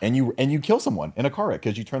and you kill someone in a car wreck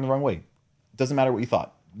because you turned the wrong way, it doesn't matter what you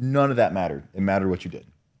thought. None of that mattered. It mattered what you did.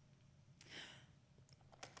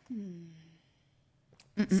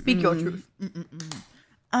 Speak your truth.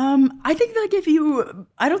 I think like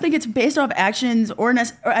I don't think it's based off actions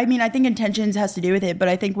I think intentions has to do with it, but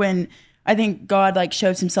I think God like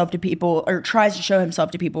shows himself to people or tries to show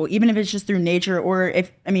himself to people, even if it's just through nature or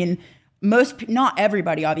not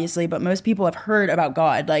everybody obviously, but most people have heard about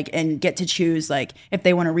God like and get to choose like if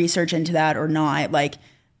they want to research into that or not. Like,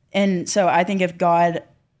 and so I think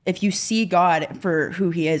if you see God for who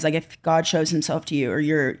he is, like if God shows himself to you or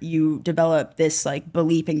you develop this like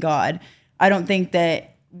belief in God, I don't think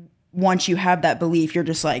that once you have that belief, you're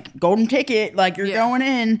just like golden ticket, like you're going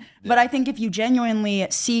in. Yeah. But I think if you genuinely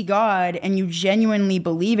see God and you genuinely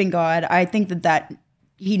believe in God, I think that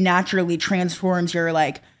he naturally transforms your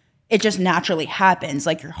like, it just naturally happens.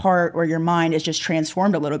 Like your heart or your mind is just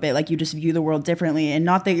transformed a little bit. Like you just view the world differently, and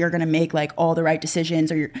not that you're going to make like all the right decisions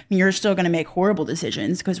or you're still going to make horrible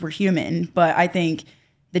decisions because we're human. But I think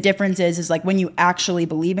the difference is like when you actually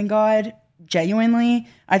believe in God genuinely,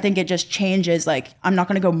 I think it just changes. Like I'm not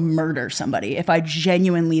going to go murder somebody if I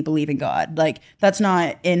genuinely believe in God. Like that's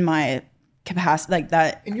not in my capacity, like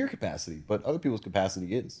that. In your capacity, but other people's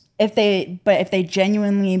capacity is. If they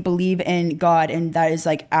genuinely believe in God and that is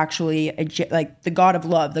like actually like the God of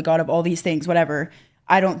love, the God of all these things, whatever,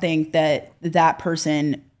 I don't think that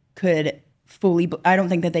person could I don't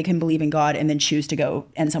think that they can believe in God and then choose to go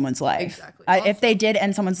end someone's life. Exactly. If they did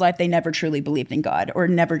end someone's life, they never truly believed in God or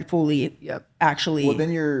never fully actually. Well,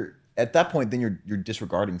 then at that point, then you're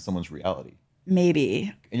disregarding someone's reality.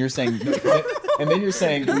 Maybe. And you're saying, and then you're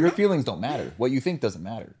saying your feelings don't matter. What you think doesn't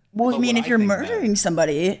matter. Well, I mean, if you're murdering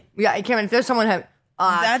somebody, Yeah, Cameron, if there's someone who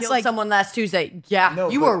That's killed like- someone last Tuesday, yeah, No,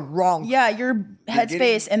 you but- were wrong. yeah, your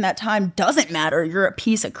headspace in that time doesn't matter. You're a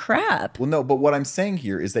piece of crap. Well, no, but what I'm saying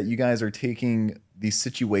here is that you guys are taking these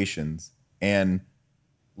situations and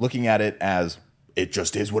looking at it as it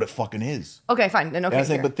just is what it fucking is. Okay, fine. Then okay. And I'm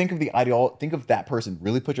saying, here. but think of think of that person.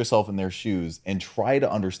 Really put yourself in their shoes and try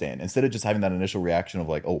to understand instead of just having that initial reaction of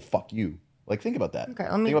like, "Oh, fuck you." Like, think about that. Okay,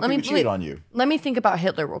 Think about people cheated on you. Let me think about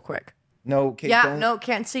Hitler real quick. No, Kate, Yeah, don't. no,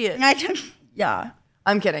 can't see it. Yeah.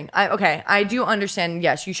 I'm kidding. I do understand.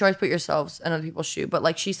 Yes, you should always put yourselves in other people's shoe. But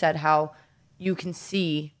like she said, how you can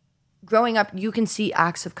see, growing up, you can see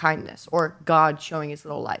acts of kindness or God showing his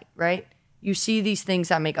little light, right? You see these things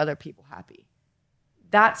that make other people happy.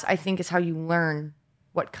 That's, I think, is how you learn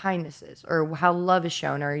what kindness is or how love is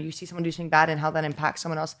shown, or you see someone do something bad and how that impacts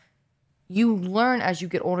someone else. You learn as you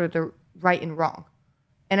get older the right and wrong.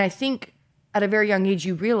 And I think at a very young age,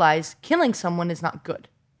 you realize killing someone is not good.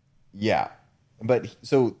 Yeah. But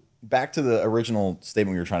so back to the original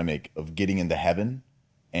statement we were trying to make of getting into heaven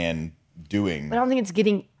and doing. But I don't think it's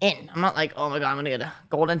getting in. I'm not like, oh my God, I'm going to get a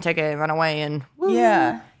golden ticket and run away and woo.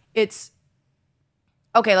 Yeah. It's,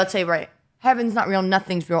 okay, let's say, right, heaven's not real,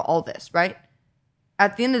 nothing's real, all this, right?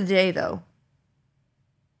 At the end of the day, though,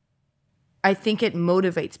 I think it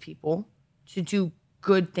motivates people to do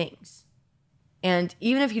good things. And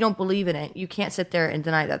even if you don't believe in it, you can't sit there and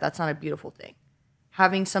deny that. That's not a beautiful thing.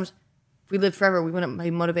 Having some, if we lived forever, we wouldn't be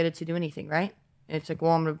motivated to do anything, right? And it's like,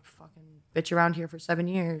 well, I'm going to fucking bitch around here for 7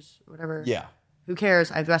 years, or whatever. Yeah. Who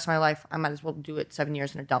cares? I've the rest of my life. I might as well do it 7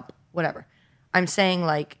 years in a dump, whatever. I'm saying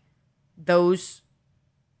like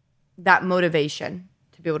that motivation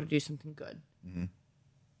to be able to do something good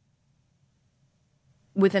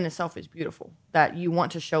within itself is beautiful. That you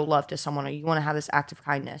want to show love to someone or you want to have this act of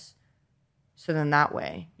kindness. So then that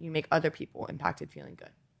way you make other people impacted feeling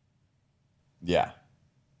good. Yeah.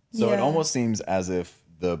 So it Yeah. almost seems as if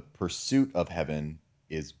the pursuit of heaven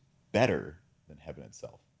is better than heaven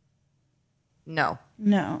itself. No.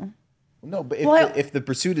 No. No, but if the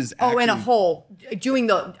pursuit is Oh, in a actually- whole, doing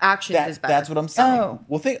the actions is better. That's what I'm saying. Oh.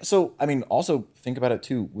 Well, also think about it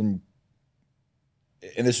too.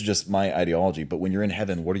 And this is just my ideology, but when you're in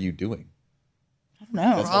heaven, what are you doing? I don't know.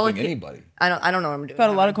 That's all helping like- anybody. I don't know what I'm doing. I've got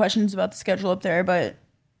a lot of questions about the schedule up there, but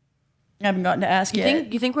I haven't gotten to ask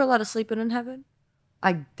yet. You think we're allowed to sleep in heaven?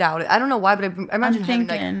 I doubt it. I don't know why, but I imagine heaven,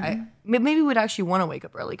 thinking- maybe we'd actually want to wake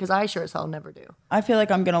up early because I sure as hell never do. I feel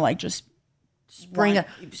like I'm gonna like just Bring a.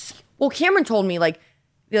 Well, Cameron told me like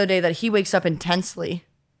the other day that he wakes up intensely.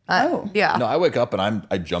 Yeah. No, I wake up and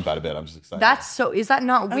I jump out of bed. I'm just excited. That's so. Is that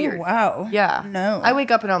not weird? Oh wow. Yeah. No. I wake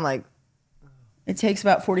up and I'm like, It takes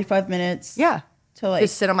about 45 minutes. yeah. To like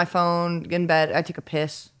Just sit on my phone, get in bed. I take a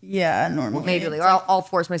piss. yeah, normally. Maybe, or I'll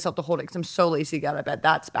force myself to hold it because I'm so lazy to get out of bed.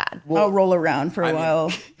 That's bad. I'll roll around for a while.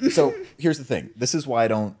 So here's the thing. This is why I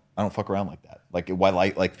don't fuck around like that. Like why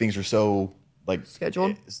like things are so like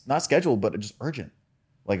Scheduled? It's not scheduled, but just urgent.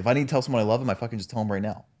 Like if I need to tell someone I love them, I fucking just tell them right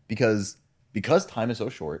now. Because time is so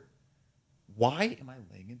short. Why am I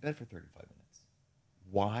laying in bed for 35 minutes?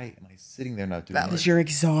 Why am I sitting there not doing Valid. anything? Because you're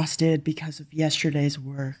exhausted because of yesterday's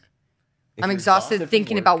work. If I'm you're exhausted from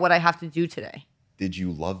thinking work, about what I have to do today. Did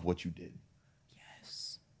you love what you did?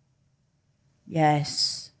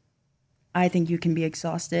 Yes. I think you can be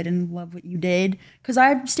exhausted and love what you did. Because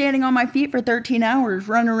I'm standing on my feet for 13 hours,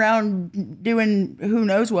 running around doing who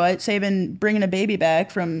knows what, bringing a baby back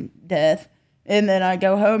from death. And then I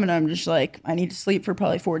go home and I'm just like, I need to sleep for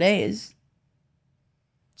probably 4 days.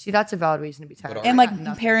 See, that's a valid reason to be tired. And I like got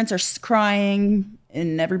nothing. parents are crying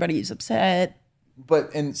and everybody's upset.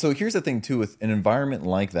 And so here's the thing too, with an environment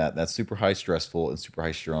like that, that's super high stressful and super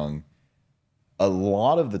high strung, a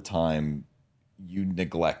lot of the time you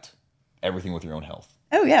neglect everything with your own health.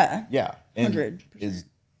 Oh, yeah. Yeah. And 100%.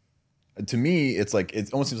 to me, it's like,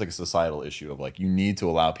 it almost seems like a societal issue of like, you need to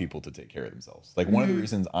allow people to take care of themselves. Like one of the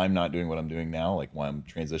reasons I'm not doing what I'm doing now, like why I'm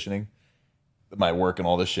transitioning my work and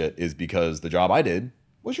all this shit is because the job I did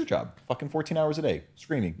was your job. Fucking 14 hours a day,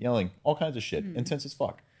 screaming, yelling, all kinds of shit, intense as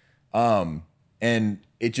fuck. And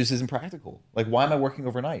it just isn't practical. Like, why am I working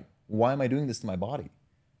overnight? Why am I doing this to my body?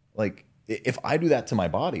 Like, if I do that to my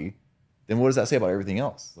body, then what does that say about everything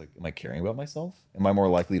else? Like, am I caring about myself? Am I more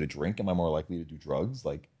likely to drink? Am I more likely to do drugs?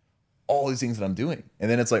 Like, all these things that I'm doing. And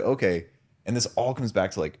then it's like, okay, and this all comes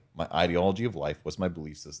back to like my ideology of life. What's my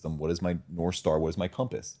belief system? What is my North Star? What is my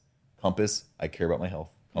compass? Compass, I care about my health.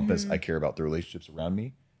 Compass, I care about the relationships around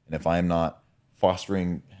me. And if I am not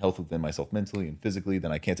fostering health within myself mentally and physically,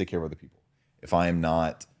 then I can't take care of other people. If I am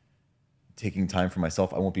not taking time for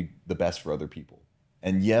myself, I won't be the best for other people.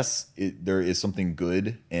 And yes, there is something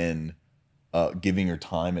good in giving your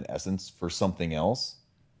time and essence for something else.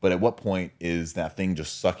 But at what point is that thing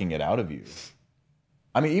just sucking it out of you?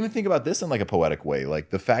 I mean, even think about this in like a poetic way. Like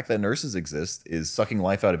the fact that nurses exist is sucking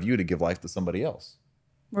life out of you to give life to somebody else.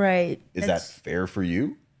 Right. Is that fair for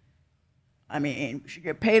you? I mean, we should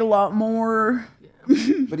get paid a lot more.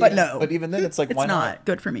 But no. But even then, it's like, why not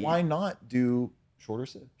good for me. Why not do shorter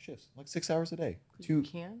shifts, like 6 hours a day? You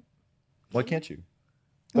can. Why can't you?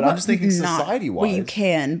 But I'm just thinking society-wise. Well, you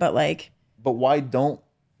can, but like. But why don't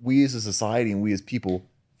we as a society and we as people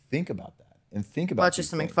think about that and think about? Well, it's just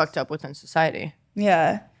something fucked up within society.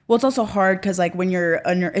 Yeah. Well, it's also hard because like when you're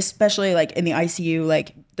under, especially like in the ICU,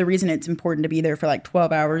 like the reason it's important to be there for like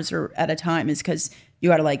 12 hours or at a time is because you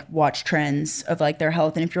got to like watch trends of like their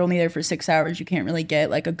health. And if you're only there for 6 hours, you can't really get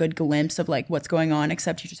like a good glimpse of like what's going on,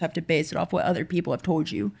 except you just have to base it off what other people have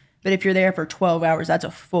told you. But if you're there for 12 hours, that's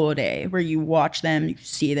a full day where you watch them, you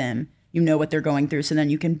see them, you know what they're going through. So then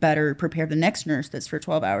you can better prepare the next nurse that's for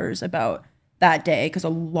 12 hours about that day, because a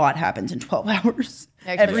lot happens in 12 hours.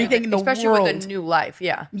 Yeah, everything in the especially world. with a new life.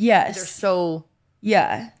 Yeah. Yes. They're so.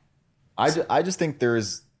 Yeah. I just think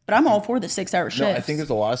there's. But I'm all for the 6 hour shift. No, I think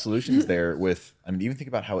there's a lot of solutions there with, I mean, even think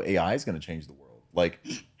about how AI is going to change the world. Like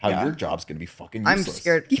how your job's going to be fucking useless. I'm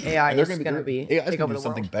scared AI is going to be AI's take going over to do the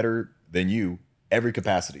something world. better than you every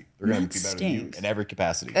capacity. They're going to be better than you stinks. in every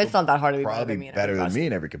capacity. It's not that hard to be Probably better than me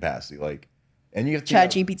in every capacity. Like, and you have to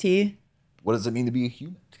Chat GPT. what does it mean to be a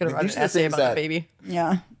human? It's going to write These an are the essay things about that- the baby.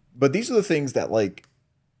 Yeah. But these are the things that, like,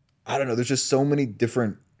 I don't know. There's just so many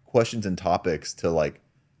different questions and topics to like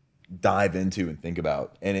dive into and think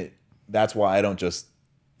about, and that's why I don't just,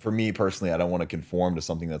 for me personally, I don't want to conform to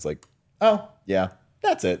something that's like, oh yeah,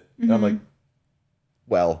 that's it. And I'm like,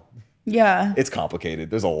 well, Yeah. it's complicated.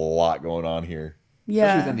 There's a lot going on here, especially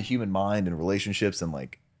Yeah. within the human mind and relationships and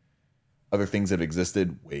like other things that have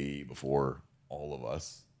existed way before all of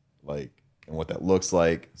us, like, and what that looks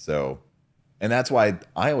like. So, and that's why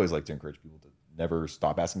I always like to encourage people to never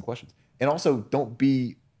stop asking questions, and also don't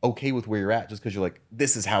be okay with where you're at just because you're like,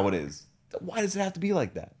 this is how it is. Why does it have to be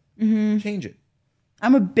like that? Change it.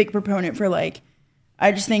 I'm a big proponent for like,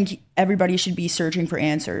 I just think everybody should be searching for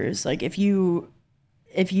answers. Like if you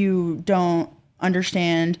don't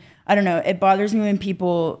understand, I don't know, it bothers me when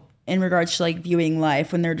people in regards to like viewing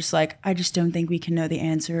life, when they're just like, I just don't think we can know the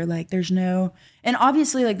answer. Like there's no, and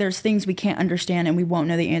obviously like there's things we can't understand and we won't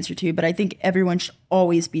know the answer to, but I think everyone should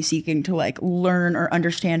always be seeking to like learn or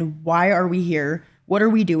understand, why are we here? What are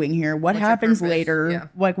we doing here? What happens purpose? later? Yeah.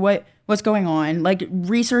 Like what's going on? Like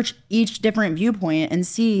research each different viewpoint and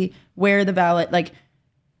see where the valid, like,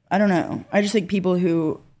 I don't know. I just think people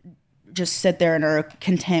who just sit there and are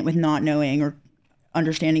content with not knowing or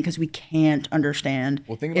understanding because we can't understand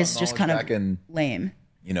Well, think about is just kind knowledge back of in, lame.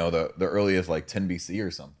 you know, the earliest like 10 BC or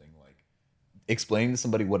something. Like explaining to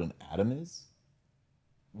somebody what an atom is,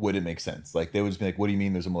 would it make sense? Like they would just be like, what do you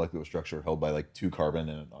mean there's a molecular structure held by like 2 carbon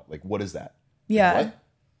and like what is that? Yeah. What?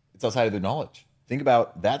 It's outside of their knowledge. Think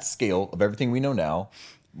about that scale of everything we know now,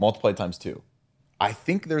 multiplied times 2. I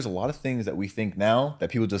think there's a lot of things that we think now that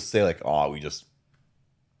people just say like, oh,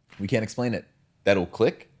 we can't explain it. That'll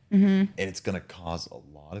click, and it's gonna cause a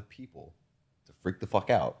lot of people to freak the fuck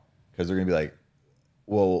out because they're gonna be like,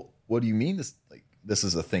 well, what do you mean this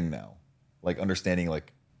is a thing now? Like understanding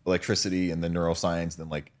like electricity and the neuroscience, and then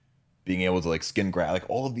like being able to like skin grab, like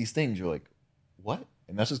all of these things. You're like, what?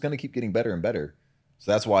 And that's just gonna keep getting better and better.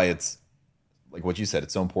 So that's why it's like what you said.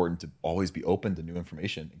 It's so important to always be open to new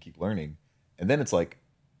information and keep learning. And then it's like,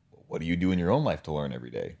 what do you do in your own life to learn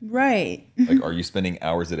every day? Right. Like, are you spending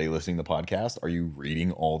hours a day listening to podcasts? Are you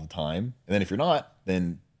reading all the time? And then if you're not,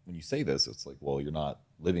 then when you say this, it's like, well, you're not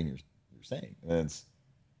living you're saying. And then it's,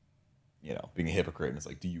 you know, being a hypocrite. And it's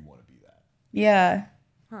like, do you want to be that? Yeah.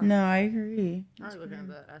 No, I agree. I was looking at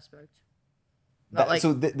that aspect. Not like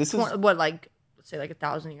so this is what, like, let's say like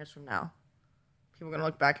 1,000 years from now, people are gonna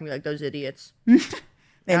look back and be like, those idiots.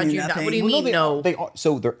 They How'd knew you not- nothing. what do you Well, mean? they No. are, they are.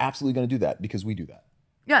 So they're absolutely going to do that because we do that.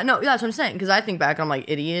 Yeah, no, that's what I'm saying. Because I think back, I'm like,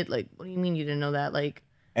 idiot. Like, what do you mean you didn't know that? Like,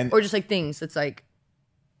 And or just like things. It's like,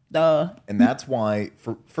 Duh. and that's why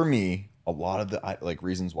for me, a lot of the like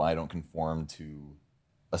reasons why I don't conform to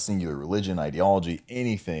a singular religion, ideology,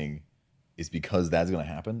 anything, is because that's going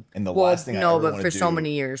to happen. And the Well, last thing I no, ever but wanna for do so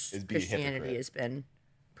many years, is be a Christianity hypocrite. has been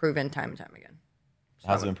proven time and time again.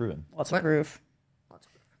 How's it been proven? Lots What? of proof. Lots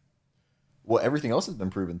of proof. Well, everything else has been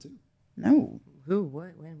proven too. No. Who?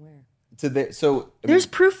 What? When? Where? So I There's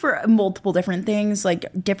proof for multiple different things, like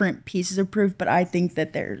different pieces of proof, but I think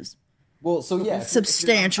that there's well, so yeah,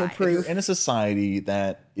 substantial if you're proof. in a society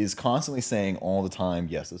that is constantly saying all the time,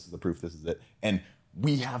 yes, this is the proof, this is it, and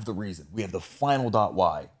we have the reason, we have the final dot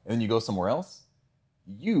why, and then you go somewhere else,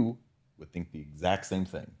 you would think the exact same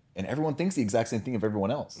thing, and everyone thinks the exact same thing of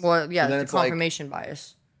everyone else. Well, yeah, So then it's it's like- confirmation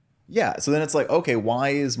bias. Yeah, so then it's like, okay, why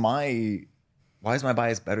is my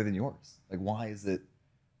bias better than yours? Like, why is it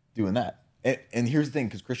doing that? And here's the thing,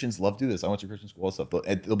 because Christians love to do this. I went to Christian school and stuff.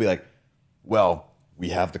 They'll be like, well, we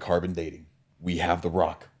have the carbon dating. We have the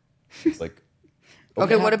rock. It's like,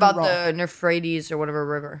 Okay, what Have the about rock. the Euphrates or whatever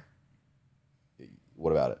river?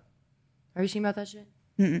 what about it? Have you seen about that shit?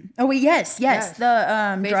 Oh wait, yes. Yes.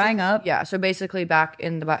 The drying Basic- up. Yeah, so basically back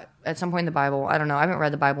in the at some point in the Bible, I don't know, I haven't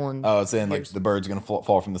read the Bible in Oh, it's saying like years. the bird's going to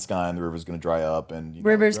fall from the sky and the river's going to dry up. And you know,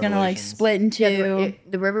 River's gonna like Revelations. split into.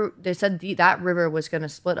 the river, they said that river was going to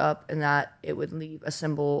split up and that it would leave a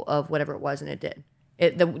symbol of whatever it was, and it did.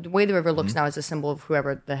 The way the river looks now is a symbol of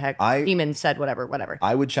whoever the heck demon said whatever.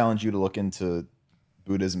 I would challenge you to look into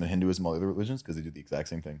Buddhism and Hinduism, all the other religions, because they do the exact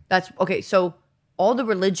same thing. That's okay. So all the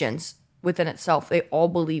religions within itself, they all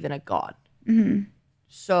believe in a god.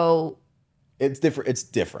 So It's different. It's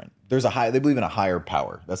different. They believe in a higher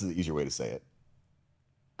power. That's the easier way to say it.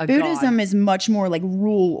 a Buddhism god, is much more like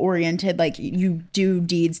rule oriented. Like you do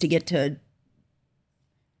deeds to get to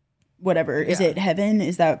whatever. Is Yeah. it heaven?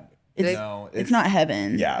 Is that? It's, No, it's not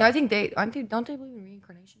heaven. Yeah. No, I think don't they believe in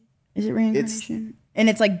reincarnation? Is it reincarnation? And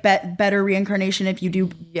it's like better reincarnation if you do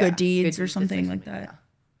Yeah, good deeds or deeds, something like basically, that.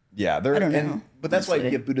 Yeah, I don't know, but that's why you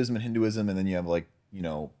honestly. get Buddhism and Hinduism, and then you have like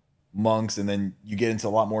monks, and then you get into a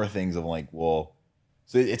lot more things of like, well,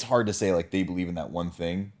 so it's hard to say like they believe in that one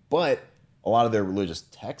thing, but a lot of their religious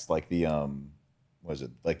texts, like the what is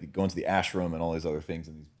it, like going to the ashram and all these other things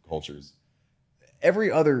in these cultures, every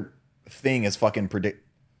other thing is fucking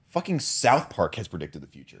South Park has predicted the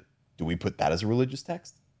future. Do we put that as a religious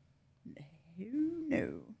text? No.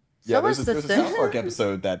 Yeah, was the there's a South Simpsons. Park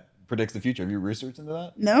episode that predicts the future. Have you researched into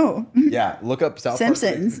that? No. Yeah, look up South Park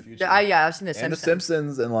predicting Simpsons. the future. I've seen the And Simpsons. the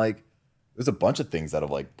Simpsons, and like there's a bunch of things that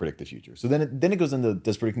have like predict the future. So then it goes into,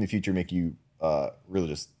 does predicting the future make you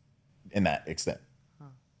religious in that extent?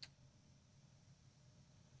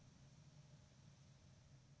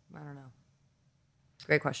 I don't know.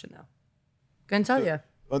 Great question though. Couldn't tell you.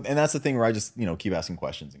 And that's the thing where I just keep asking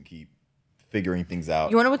questions and keep figuring things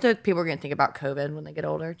out. You wonder what the people are gonna think about COVID when they get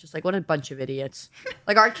older? Just like what a bunch of idiots.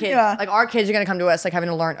 Like our kids, Yeah. like our kids are gonna come to us like having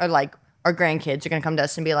to learn, or like our grandkids are gonna come to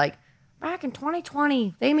us and be like, back in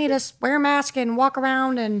 2020, they made us wear a mask and walk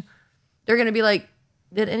around, and they're gonna be like,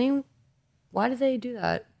 why did they do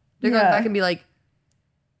that? They're gonna Yeah. back and be like,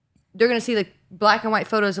 they're gonna see like black and white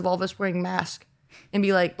photos of all of us wearing masks and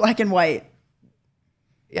be like, Black and white.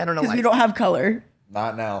 yeah, I don't know Because why. we don't have color.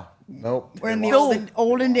 Not now. Nope. We're in the No.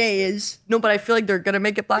 olden days. No, but I feel like they're gonna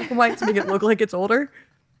make it black and white to make it look like it's older.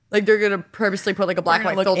 Like they're gonna purposely put like a black and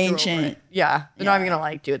gonna white look filter ancient. over it. Yeah, they're not Yeah. even gonna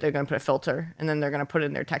like do it. They're gonna put a filter and then they're gonna put it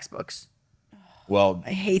in their textbooks. Well,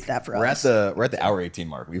 I hate that for we're us. at the hour 18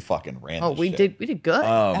 mark. We fucking ran. Oh, this we shit. did good.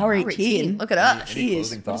 Hour 18. Look at us. Any Jeez,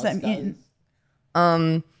 closing what does thoughts, that mean?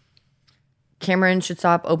 guys? Cameron should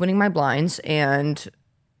stop opening my blinds and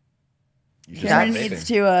You should Cameron stop needs vaping.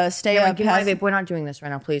 to stay Cameron, up. give me my Pass, vape. We're not doing this right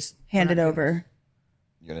now, please. hand it over.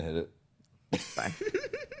 You gonna hit it? Fine.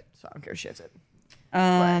 So I don't care. Shit's it.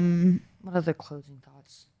 What other closing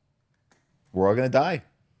thoughts? We're all gonna die.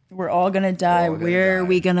 We're all gonna die. all gonna Where are die.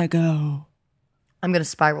 we gonna go? I'm gonna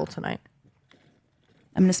spiral tonight.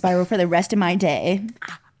 I'm gonna spiral for the rest of my day.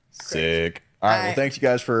 Sick. All right. Well, Alright. thanks you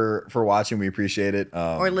guys for watching. We appreciate it.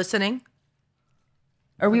 Or listening.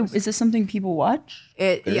 Are we? Is this something people watch?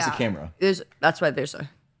 It There's a yeah. camera. That's why there's a.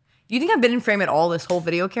 You think I've been in frame at all this whole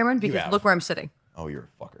video, Cameron? Because have. look where I'm sitting. Oh, you're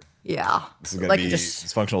a fucker. Yeah. This is gonna like be just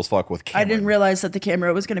dysfunctional as fuck with I Cameron. didn't realize that the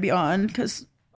camera was gonna be on because